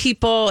where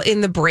people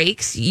in the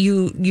breaks,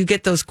 you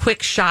get those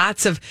quick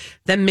shots of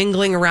them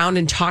mingling around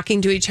and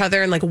talking to each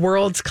other and like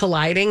worlds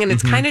colliding. And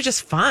it's kind of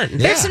just fun.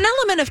 There's an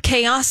element of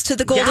chaos to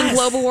the Golden Yes.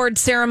 Globe Award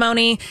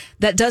ceremony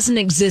that doesn't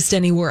exist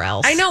anywhere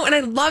else. I know. And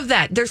I love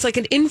that. There's like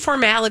an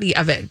informality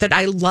of it that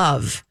I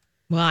love.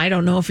 Well, I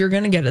don't know if you're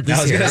going to get it I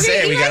this was year. going to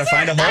say, we got to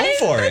find a home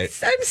for it.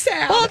 I'm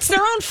sad. Well, it's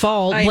their own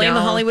fault. I Blame the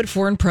know. Hollywood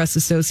Foreign Press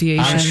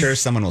Association. I'm sure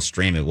someone will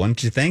stream it.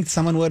 Wouldn't you think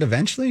someone would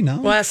eventually?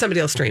 No? Well,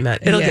 somebody will stream it.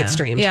 It'll get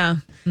streamed. Yeah.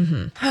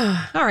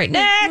 All right,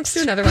 next. Let's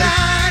do another one. All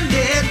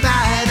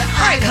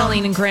right,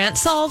 Colleen and Grant,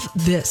 solve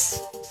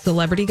this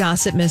celebrity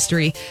gossip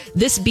mystery.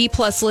 This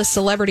B-plus list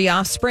celebrity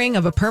offspring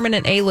of a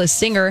permanent A-list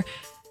singer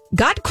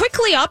got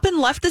quickly up and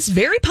left this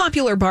very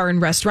popular bar and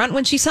restaurant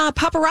when she saw a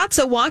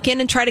paparazzo walk in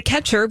and try to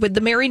catch her with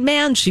the married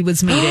man she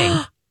was meeting.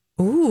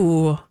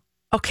 Ooh.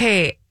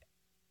 Okay.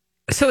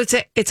 So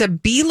it's a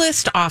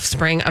B-list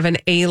offspring of an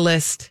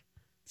A-list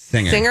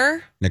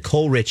singer?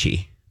 Nicole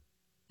Richie.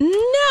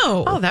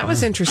 No. Oh, that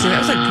was interesting. That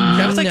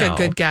was like No. a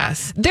good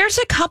guess. There's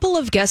a couple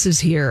of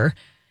guesses here,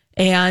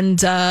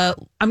 and I'm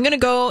going to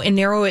go and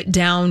narrow it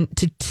down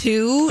to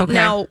two. Okay.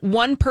 Now,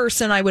 one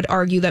person I would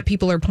argue that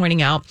people are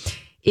pointing out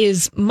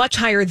is much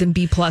higher than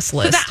B-plus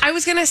list. I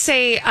was going to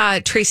say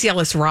Tracy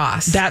Ellis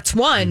Ross. That's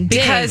one.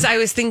 because Ding. I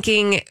was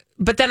thinking,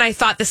 but then I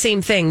thought the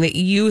same thing that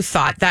you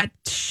thought, that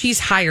she's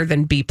higher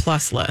than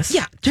B-plus list.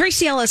 Yeah,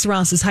 Tracy Ellis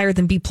Ross is higher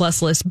than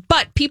B-plus list,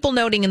 but people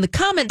noting in the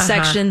comment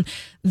section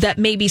that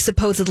maybe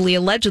supposedly,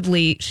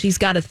 allegedly, she's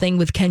got a thing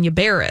with Kenya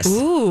Barris.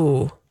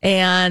 Ooh.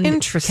 And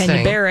Interesting.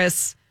 Kenya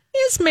Barris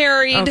is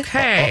married.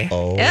 Okay.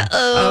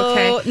 Uh-oh.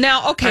 Okay.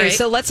 Now, All right.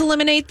 so let's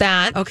eliminate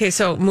that. Okay,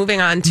 so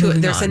moving on to Moving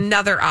there's on.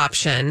 another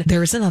option.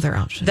 There's another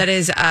option. That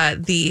is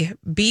the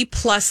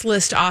B-plus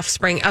list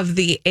offspring of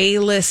the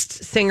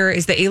A-list singer.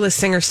 Is the A-list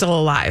singer still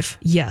alive?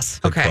 Yes.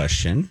 Good Okay.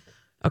 question.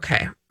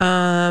 Okay.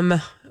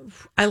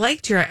 I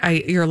liked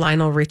your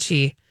Lionel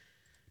Richie.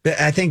 But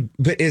I think,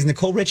 is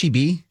Nicole Richie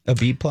B? A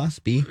B plus?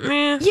 B?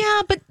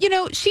 Yeah, but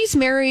she's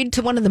married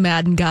to one of the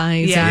Madden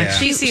guys. Yeah, and Yeah.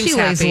 she seems she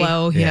lays happy.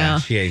 low. Yeah.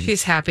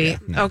 She's happy. Yeah,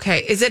 no.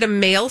 Okay. Is it a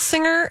male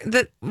singer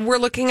that we're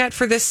looking at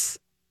for this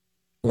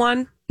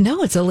one?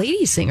 No, it's a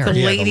lady singer. The Yeah,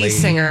 the lady lady.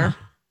 singer.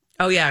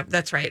 Oh, yeah,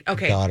 that's right.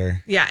 Okay.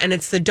 Daughter. Yeah, and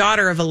it's the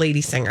daughter of a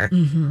lady singer.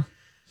 Mm-hmm.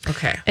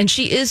 Okay. And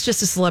she is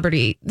just a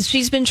celebrity.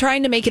 She's been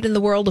trying to make it in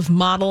the world of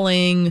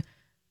modeling,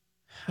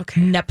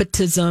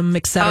 nepotism,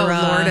 etc.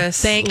 Oh,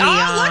 Lourdes Oh,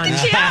 look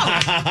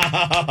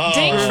at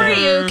you! Ding for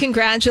you!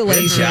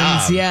 Congratulations! Good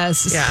job.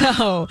 Yes. Yeah.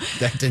 So,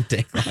 That didn't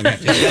take long.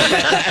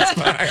 That's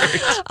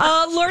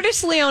part.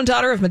 Lourdes Leon,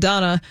 daughter of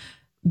Madonna,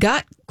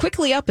 got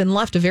quickly up and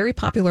left a very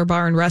popular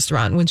bar and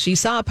restaurant when she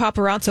saw a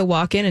paparazzo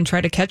walk in and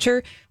try to catch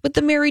her with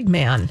the married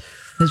man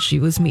that she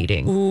was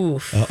meeting.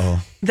 Oof.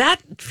 Uh-oh.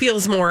 That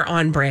feels more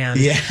on brand.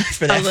 Yeah,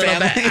 for that a little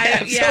family.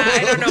 bit. I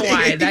don't know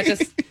why. That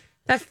just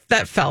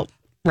that felt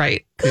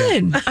Right.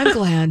 Good. I'm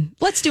glad.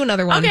 Let's do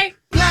another one. Okay.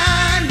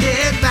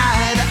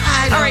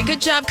 All right,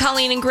 good job,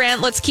 Colleen and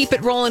Grant. Let's keep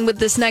it rolling with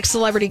this next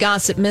celebrity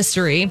gossip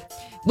mystery.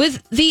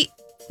 With the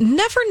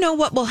never know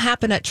what will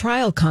happen at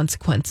trial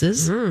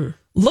consequences,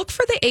 look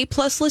for the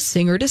A-plus list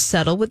singer to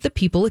settle with the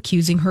people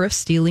accusing her of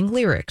stealing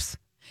lyrics.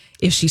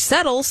 If she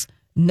settles,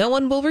 no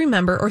one will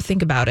remember or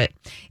think about it.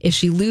 If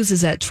she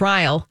loses at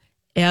trial,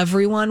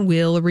 everyone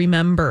will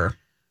remember.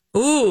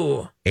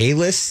 Ooh.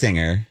 A-list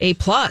singer.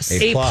 A-plus.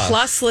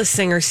 A-plus list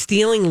singer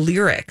stealing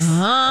lyrics.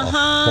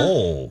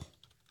 Uh-huh.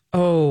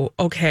 Oh,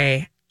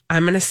 okay.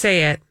 I'm going to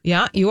say it.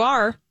 Yeah, you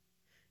are.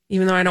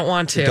 Even though I don't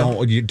want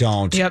to. You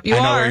don't. Yep, you I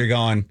know are. where you're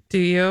going. Do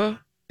you?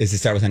 Does it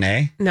start with an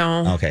A?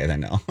 No. Okay, then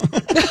no. Who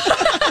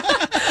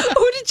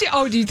did you?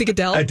 Oh, do you think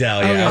Adele?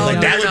 Adele, yeah. I was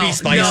like, that would be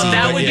spicy. No,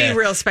 that would yeah. be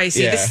real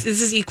spicy. Yeah. This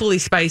is equally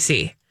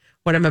spicy.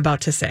 What I'm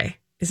about to say.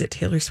 Is it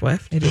Taylor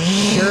Swift? It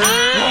sure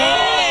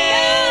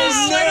I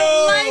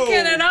don't like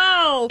it at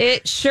all.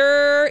 It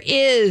sure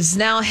is.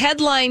 Now,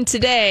 headline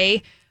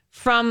today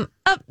from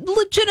a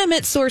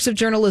legitimate source of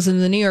journalism,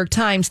 the New York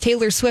Times,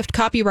 Taylor Swift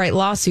copyright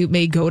lawsuit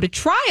may go to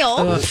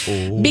trial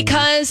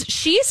because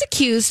she is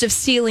accused of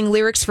stealing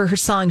lyrics for her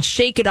song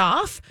Shake It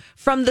Off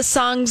from the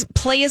songs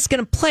Play Is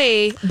Gonna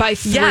Play by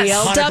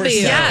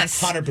 3LW.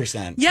 Yes.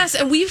 100%. Yes,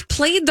 and we've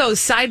played those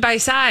side by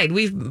side.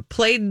 We've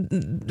played,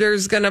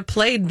 there's gonna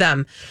played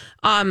them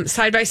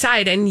side by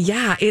side. And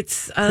yeah,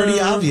 it's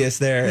Pretty obvious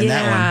there in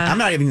that one. yeah. I'm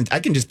not even,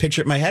 I can just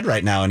picture it in my head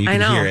right now and you I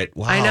can know. hear it.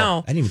 Wow. I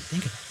know. I didn't even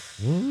think of it.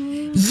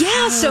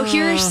 Yeah, so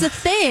here's the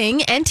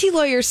thing. NT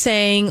lawyers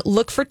saying,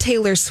 look for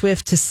Taylor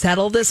Swift to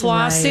settle this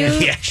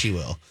lawsuit. Yeah, she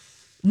will.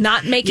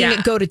 Not making Yeah.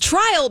 it go to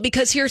trial,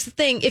 because here's the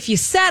thing. If you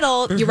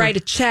settle, you write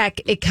a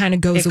check, it kind of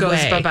goes it away.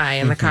 goes bye-bye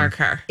in the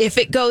car. If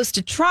it goes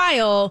to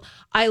trial,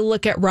 I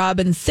look at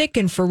Robin Thicke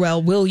and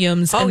Pharrell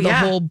Williams and the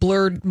whole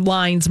blurred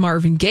lines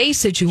Marvin Gaye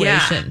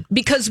situation,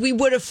 because we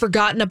would have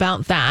forgotten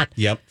about that.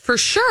 Yep. For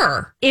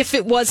sure. If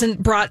it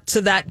wasn't brought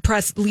to that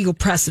legal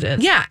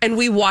precedent. Yeah, and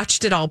we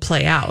watched it all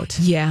play out.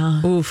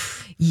 Yeah.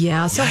 Oof.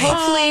 Yeah, so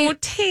hopefully... Oh,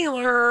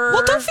 Taylor.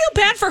 Well, don't feel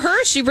bad for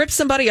her. She ripped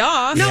somebody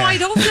off. No, I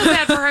don't feel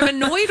bad for her. I'm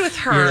annoyed with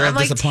her. You're I'm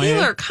like, disappointed?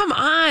 Taylor, come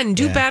on,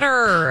 do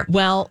better.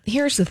 Well,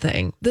 here's the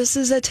thing. This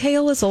is a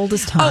tale as old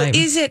as time. Oh,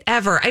 is it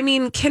ever? I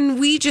mean, can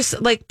we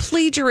just, like,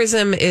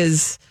 plagiarism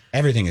is...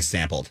 Everything is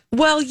sampled.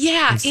 Well,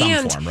 yeah, In some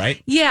and form,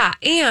 right? Yeah,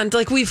 and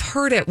like we've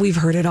heard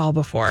it all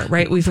before,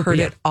 right? We've heard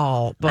it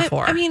all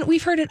before. I mean,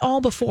 we've heard it all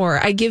before.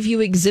 I give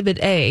you Exhibit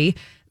A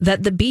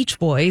that the Beach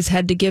Boys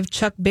had to give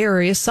Chuck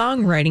Berry a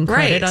songwriting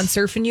credit on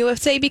Surfing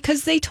USA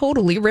because they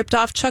totally ripped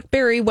off Chuck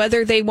Berry,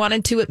 whether they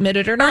wanted to admit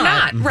it or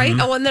not. Right?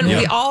 Oh, and then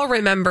we all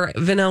remember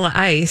Vanilla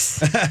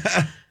Ice.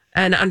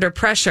 And Under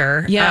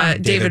Pressure,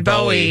 David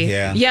Bowie.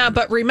 Yeah,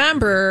 but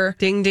remember,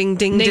 ding, ding,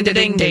 ding, ding,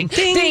 ding, ding, ding,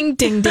 ding,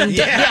 ding, ding.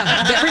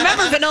 Yeah,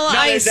 remember Vanilla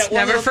Ice?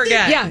 Never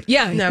forget.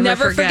 Yeah,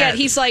 never forget.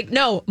 He's like,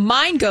 no,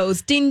 mine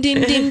goes ding,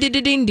 ding, ding, ding,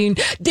 ding, ding,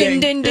 ding,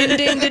 ding, ding,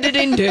 ding, ding,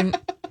 ding, ding.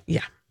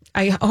 Yeah,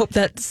 I hope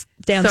that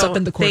stands up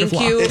in the court of law.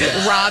 Thank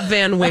you, Rob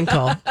Van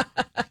Winkle.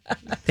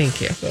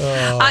 Thank you.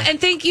 And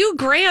thank you,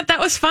 Grant. That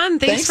was fun.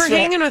 Thanks for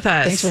hanging with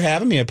us. Thanks for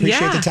having me. I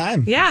appreciate the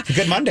time. Yeah. It's a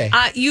good Monday.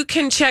 You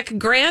can check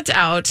Grant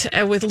out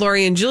with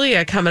Lori and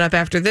Julia coming up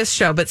after this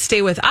show, but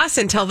stay with us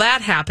until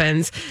that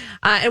happens.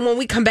 And when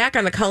we come back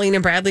on the Colleen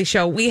and Bradley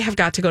show, we have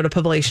got to go to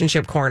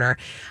Publicationship Corner.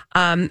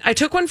 I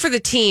took one for the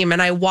team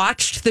and I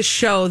watched the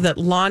show that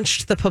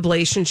launched the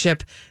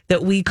Publicationship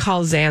that we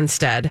call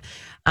Zanstead.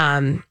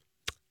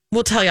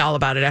 We'll tell you all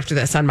about it after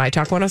this on My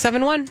Talk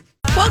 107.1.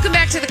 Welcome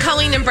back to the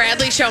Colleen and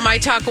Bradley Show, My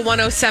Talk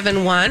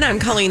 107.1. I'm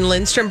Colleen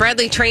Lindstrom.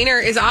 Bradley Trainer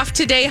is off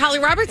today. Holly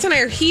Roberts and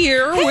I are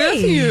here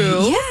with you.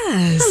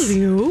 Yes.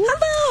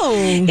 Hello.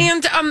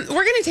 And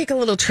we're going to take a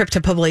little trip to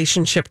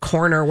Publicationship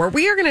Corner, where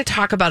we are going to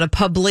talk about a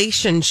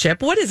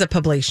publicationship. What is a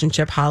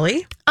publicationship,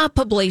 Holly? A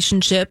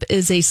publicationship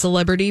is a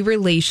celebrity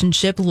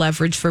relationship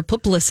leveraged for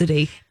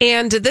publicity.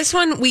 And this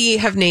one we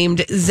have named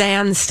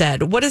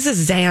Zanstead. What is a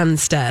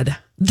Zanstead?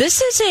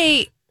 This is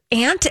a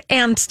Aunt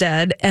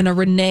Anstead and a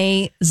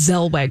Renee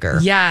Zellweger.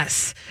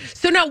 Yes.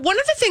 So now one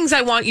of the things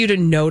I want you to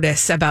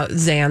notice about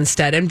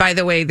Zanstead, and by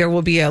the way, there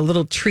will be a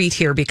little treat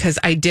here because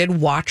I did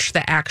watch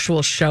the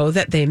actual show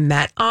that they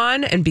met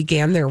on and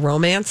began their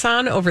romance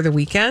on over the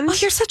weekend. Oh,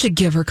 you're such a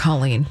giver,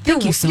 Colleen.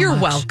 Thank you so much. You're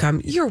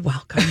welcome. You're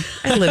welcome.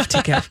 I live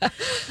to give.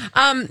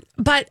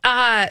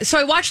 So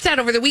I watched that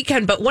over the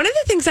weekend. But one of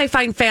the things I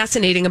find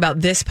fascinating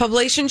about this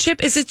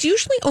publicationship is it's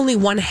usually only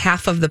one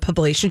half of the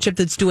publicationship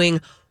that's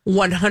doing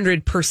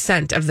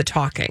 100% of the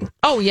talking.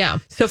 Oh, yeah.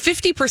 So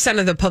 50%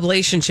 of the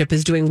publicationship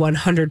is doing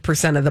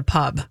 100% of the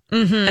pub.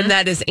 Mm-hmm. And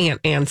that is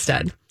Aunt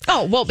Anstead.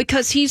 Oh, well,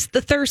 because he's the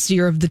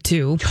thirstier of the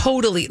two.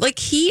 Totally. Like,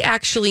 he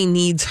actually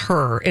needs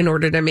her in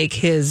order to make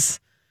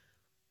his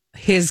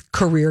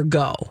career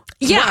go.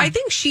 Yeah. Well, I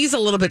think she's a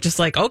little bit just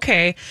like,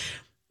 okay,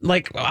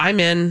 like,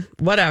 I'm in,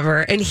 whatever.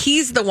 And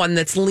he's the one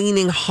that's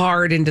leaning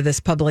hard into this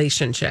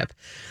publicationship.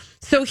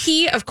 So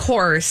he, of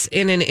course,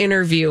 in an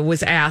interview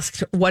was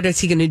asked, what is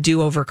he going to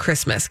do over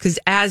Christmas? Because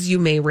as you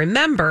may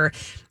remember,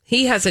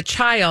 he has a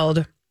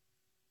child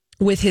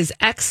with his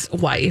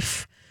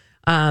ex-wife,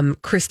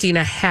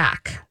 Christina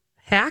Hack.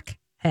 Hack.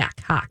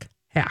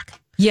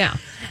 Yeah.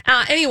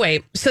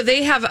 Anyway, so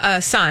they have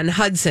a son,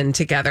 Hudson,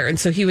 together. And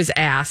so he was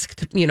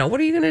asked, what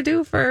are you going to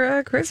do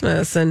for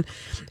Christmas? And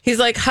he's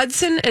like,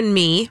 Hudson and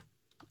me,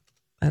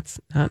 that's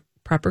not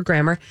proper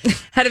grammar,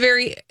 had a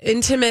very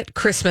intimate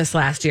Christmas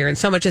last year. And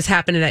so much has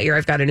happened in that year.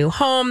 I've got a new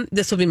home.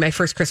 This will be my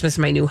first Christmas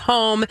in my new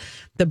home.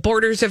 The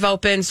borders have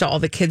opened, so all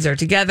the kids are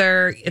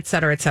together, et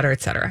cetera, et cetera,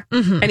 et cetera.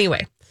 Mm-hmm.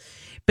 Anyway,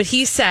 but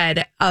he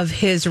said of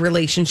his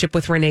relationship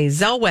with Renee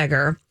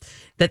Zellweger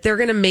that they're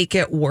going to make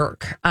it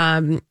work.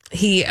 The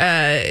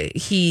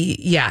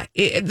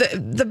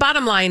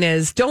bottom line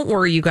is, don't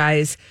worry, you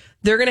guys.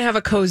 They're going to have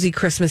a cozy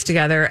Christmas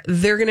together.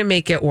 They're going to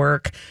make it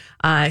work.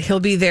 He'll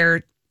be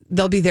there.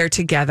 They'll be there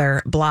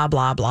together. Blah,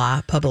 blah,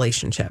 blah.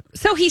 Publicationship.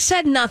 So he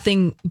said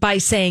nothing by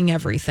saying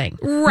everything.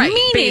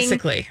 Right.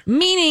 Basically.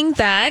 Meaning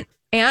that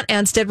Aunt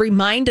Anstead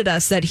reminded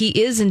us that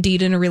he is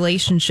indeed in a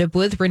relationship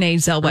with Renee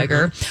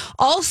Zellweger,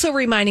 also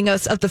reminding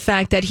us of the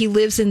fact that he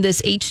lives in this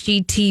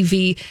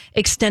HGTV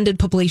extended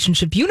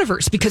publicationship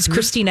universe because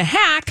Christina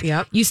Hack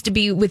used to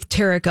be with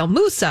Tarek El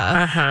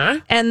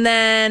Moussa. And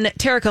then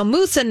Tarek El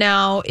Moussa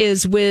now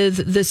is with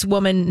this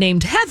woman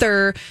named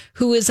Heather,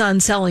 who is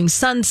on Selling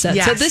Sunset.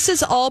 Yes. So this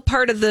is all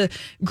part of the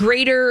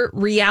greater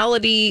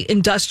reality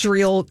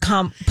industrial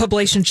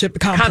publicationship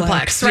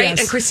complex. Right?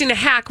 Yes. And Christina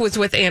Hack was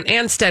with Aunt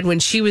Anstead when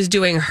she was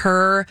doing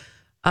her,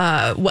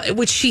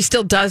 which she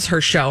still does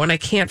her show, and I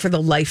can't for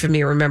the life of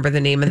me remember the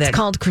name of that. It's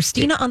called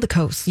Christina on the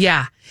Coast.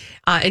 Yeah.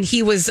 And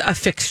he was a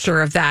fixture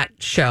of that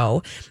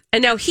show.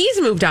 And now he's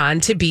moved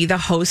on to be the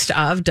host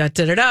of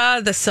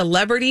the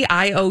Celebrity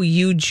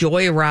IOU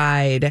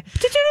Joyride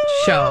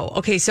show.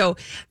 Okay, so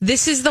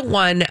this is the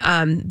one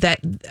that,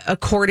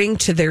 according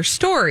to their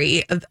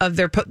story, of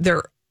their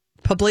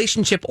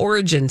publicationship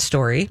origin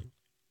story,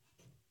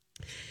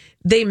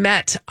 they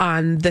met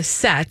on the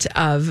set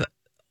of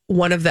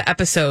one of the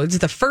episodes,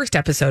 the first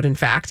episode, in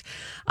fact,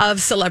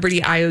 of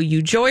Celebrity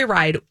IOU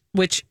Joyride,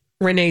 which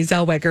Renee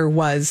Zellweger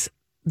was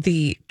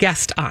the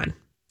guest on.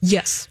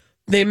 Yes.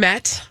 They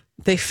met,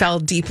 they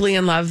fell deeply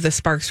in love, the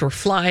sparks were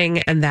flying,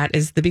 and that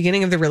is the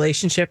beginning of the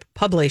relationship,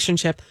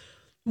 publicationship,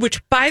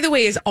 which, by the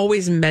way, is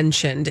always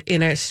mentioned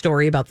in a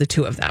story about the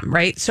two of them,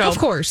 right? So, of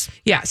course.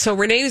 Yeah, so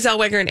Renee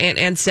Zellweger and Aunt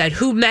Anstead,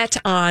 who met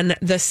on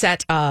the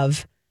set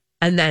of,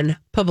 and then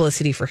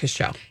publicity for his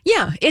show.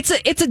 Yeah, it's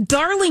a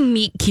darling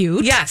meet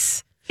cute.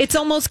 Yes. It's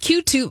almost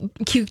cute. Too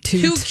cute.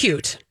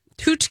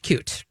 Toot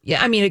cute.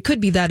 Yeah, I mean, it could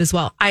be that as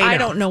well. I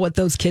don't know what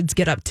those kids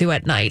get up to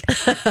at night.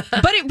 But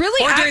it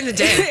really... Or during the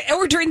day.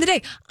 Or during the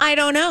day. I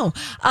don't know.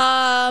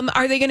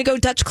 Are they going to go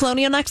Dutch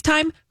Colonial next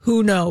time?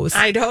 Who knows?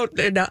 I don't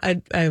know.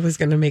 I was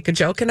going to make a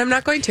joke, and I'm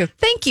not going to.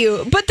 Thank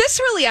you. But this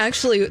really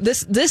actually,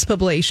 this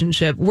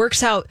publicationship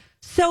works out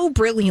so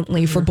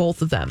brilliantly for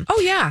both of them. Oh,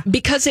 yeah.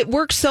 Because it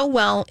works so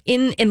well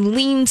and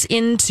leans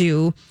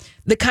into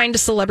the kind of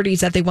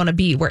celebrities that they want to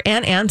be, where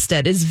Aunt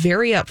Anstead is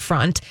very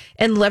upfront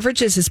and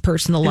leverages his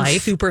personal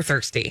life. Super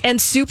thirsty. And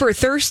super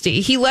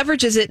thirsty. He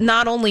leverages it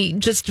not only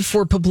just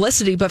for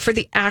publicity, but for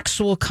the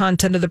actual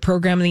content of the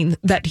programming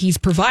that he's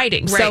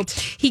providing. Right.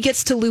 So he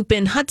gets to loop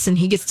in Hudson.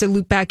 He gets to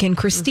loop back in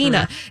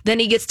Christina. Then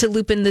he gets to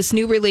loop in this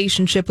new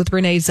relationship with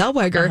Renee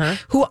Zellweger,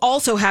 who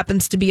also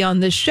happens to be on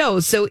this show.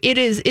 So it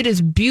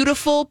is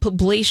beautiful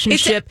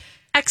publicationship.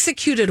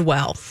 Executed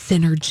well.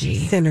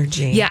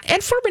 Synergy. Yeah.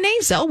 And for Renee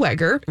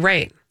Zellweger,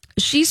 right,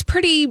 she's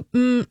pretty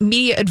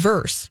media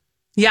adverse.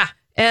 Yeah.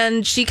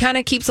 And she kind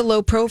of keeps a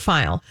low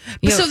profile.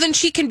 So then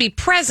she can be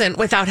present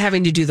without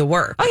having to do the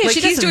work. Oh, yeah, like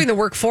he's doing the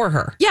work for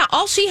her. Yeah,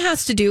 all she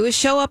has to do is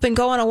show up and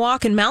go on a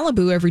walk in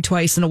Malibu every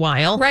twice in a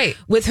while. Right.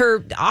 With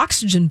her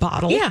oxygen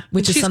bottle. Yeah.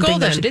 Which is she's something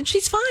golden. that she did.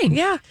 She's fine.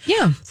 Yeah.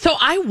 Yeah. So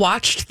I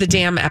watched the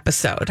damn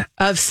episode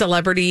of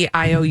Celebrity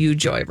IOU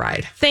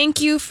Joyride.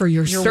 Thank you for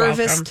your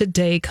service welcome.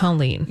 Today,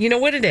 Colleen. You know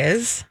what it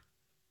is?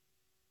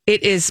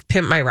 It is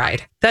Pimp My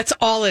Ride. That's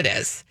all it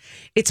is.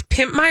 It's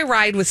Pimp My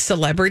Ride with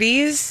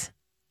celebrities,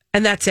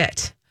 and that's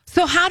it.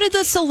 So how did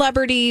the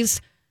celebrities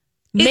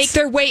make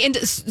their way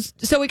into...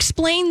 So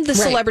explain the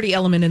celebrity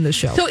element in the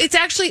show. So it's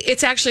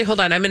actually, hold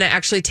on, I'm going to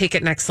actually take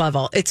it next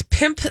level. It's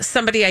Pimp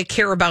Somebody I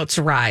Care About's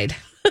Ride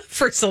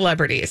for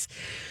celebrities.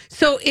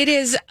 So it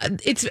is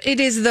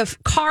the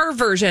car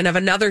version of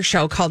another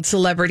show called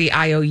Celebrity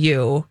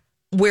IOU,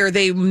 where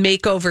they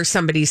make over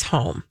somebody's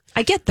home.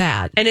 I get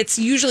that. And it's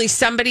usually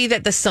somebody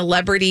that the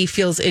celebrity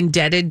feels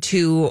indebted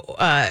to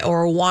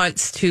or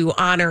wants to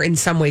honor in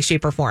some way,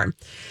 shape, or form.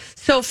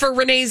 So for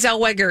Renee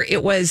Zellweger,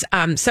 it was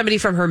somebody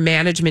from her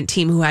management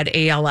team who had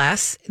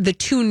ALS. The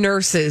two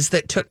nurses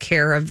that took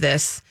care of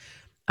this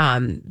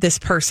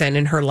person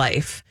in her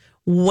life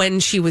when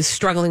she was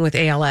struggling with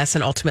ALS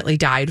and ultimately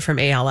died from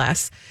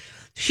ALS.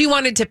 She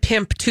wanted to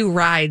pimp two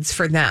rides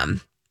for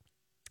them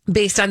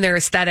based on their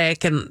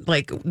aesthetic and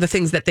like the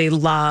things that they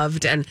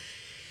loved. And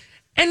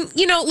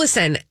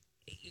listen,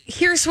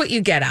 here's what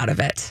you get out of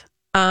it.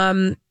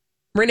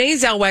 Renee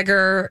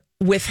Zellweger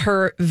with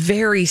her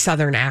very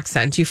Southern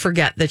accent. You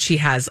forget that she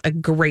has a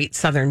great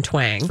Southern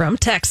twang. From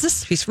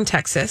Texas. She's from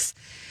Texas.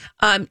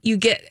 You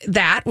get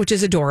that, which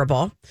is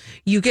adorable.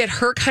 You get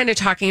her kind of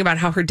talking about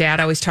how her dad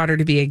always taught her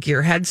to be a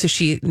gearhead, so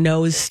she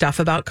knows stuff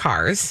about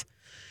cars.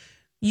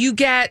 You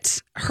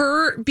get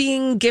her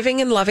being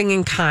giving and loving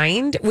and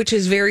kind, which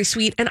is very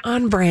sweet and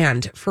on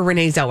brand for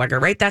Renee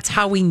Zellweger, right? That's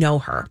how we know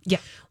her. Yeah.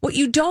 What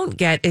you don't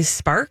get is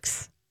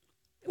sparks.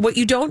 What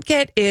you don't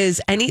get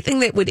is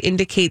anything that would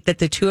indicate that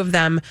the two of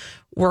them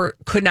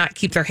could not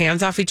keep their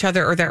hands off each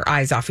other or their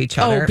eyes off each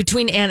other. Oh,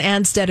 between Ann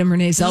Anstead and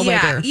Renee Zellweger.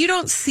 Yeah, you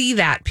don't see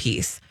that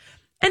piece.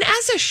 And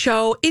as a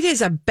show, it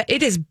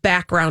is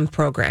background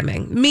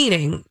programming,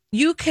 meaning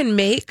you can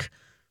make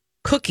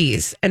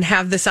cookies and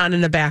have this on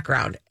in the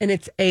background and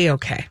it's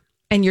A-okay.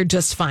 And you're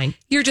just fine.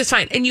 You're just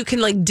fine. And you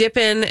can like dip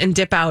in and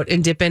dip out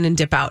and dip in and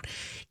dip out.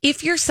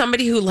 If you're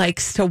somebody who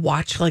likes to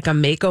watch like a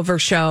makeover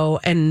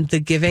show and the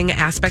giving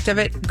aspect of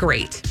it,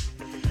 great.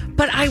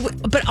 But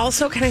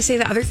also, can I say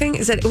the other thing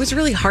is that it was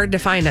really hard to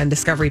find on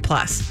Discovery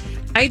Plus.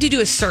 I had to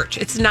do a search.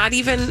 It's not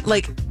even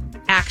like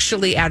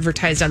actually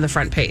advertised on the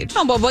front page.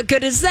 Oh, well, what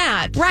good is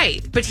that?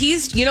 Right. But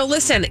he's,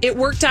 listen, it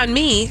worked on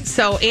me.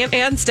 So Ann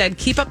Anstead,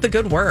 keep up the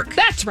good work.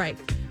 That's right.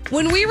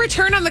 When we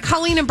return on the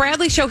Colleen and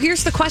Bradley show,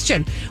 here's the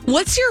question.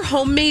 What's your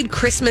homemade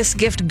Christmas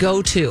gift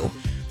go-to?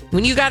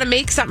 When you got to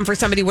make something for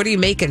somebody, what are you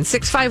making?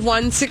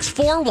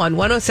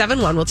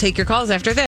 651-641-1071. We'll take your calls after this.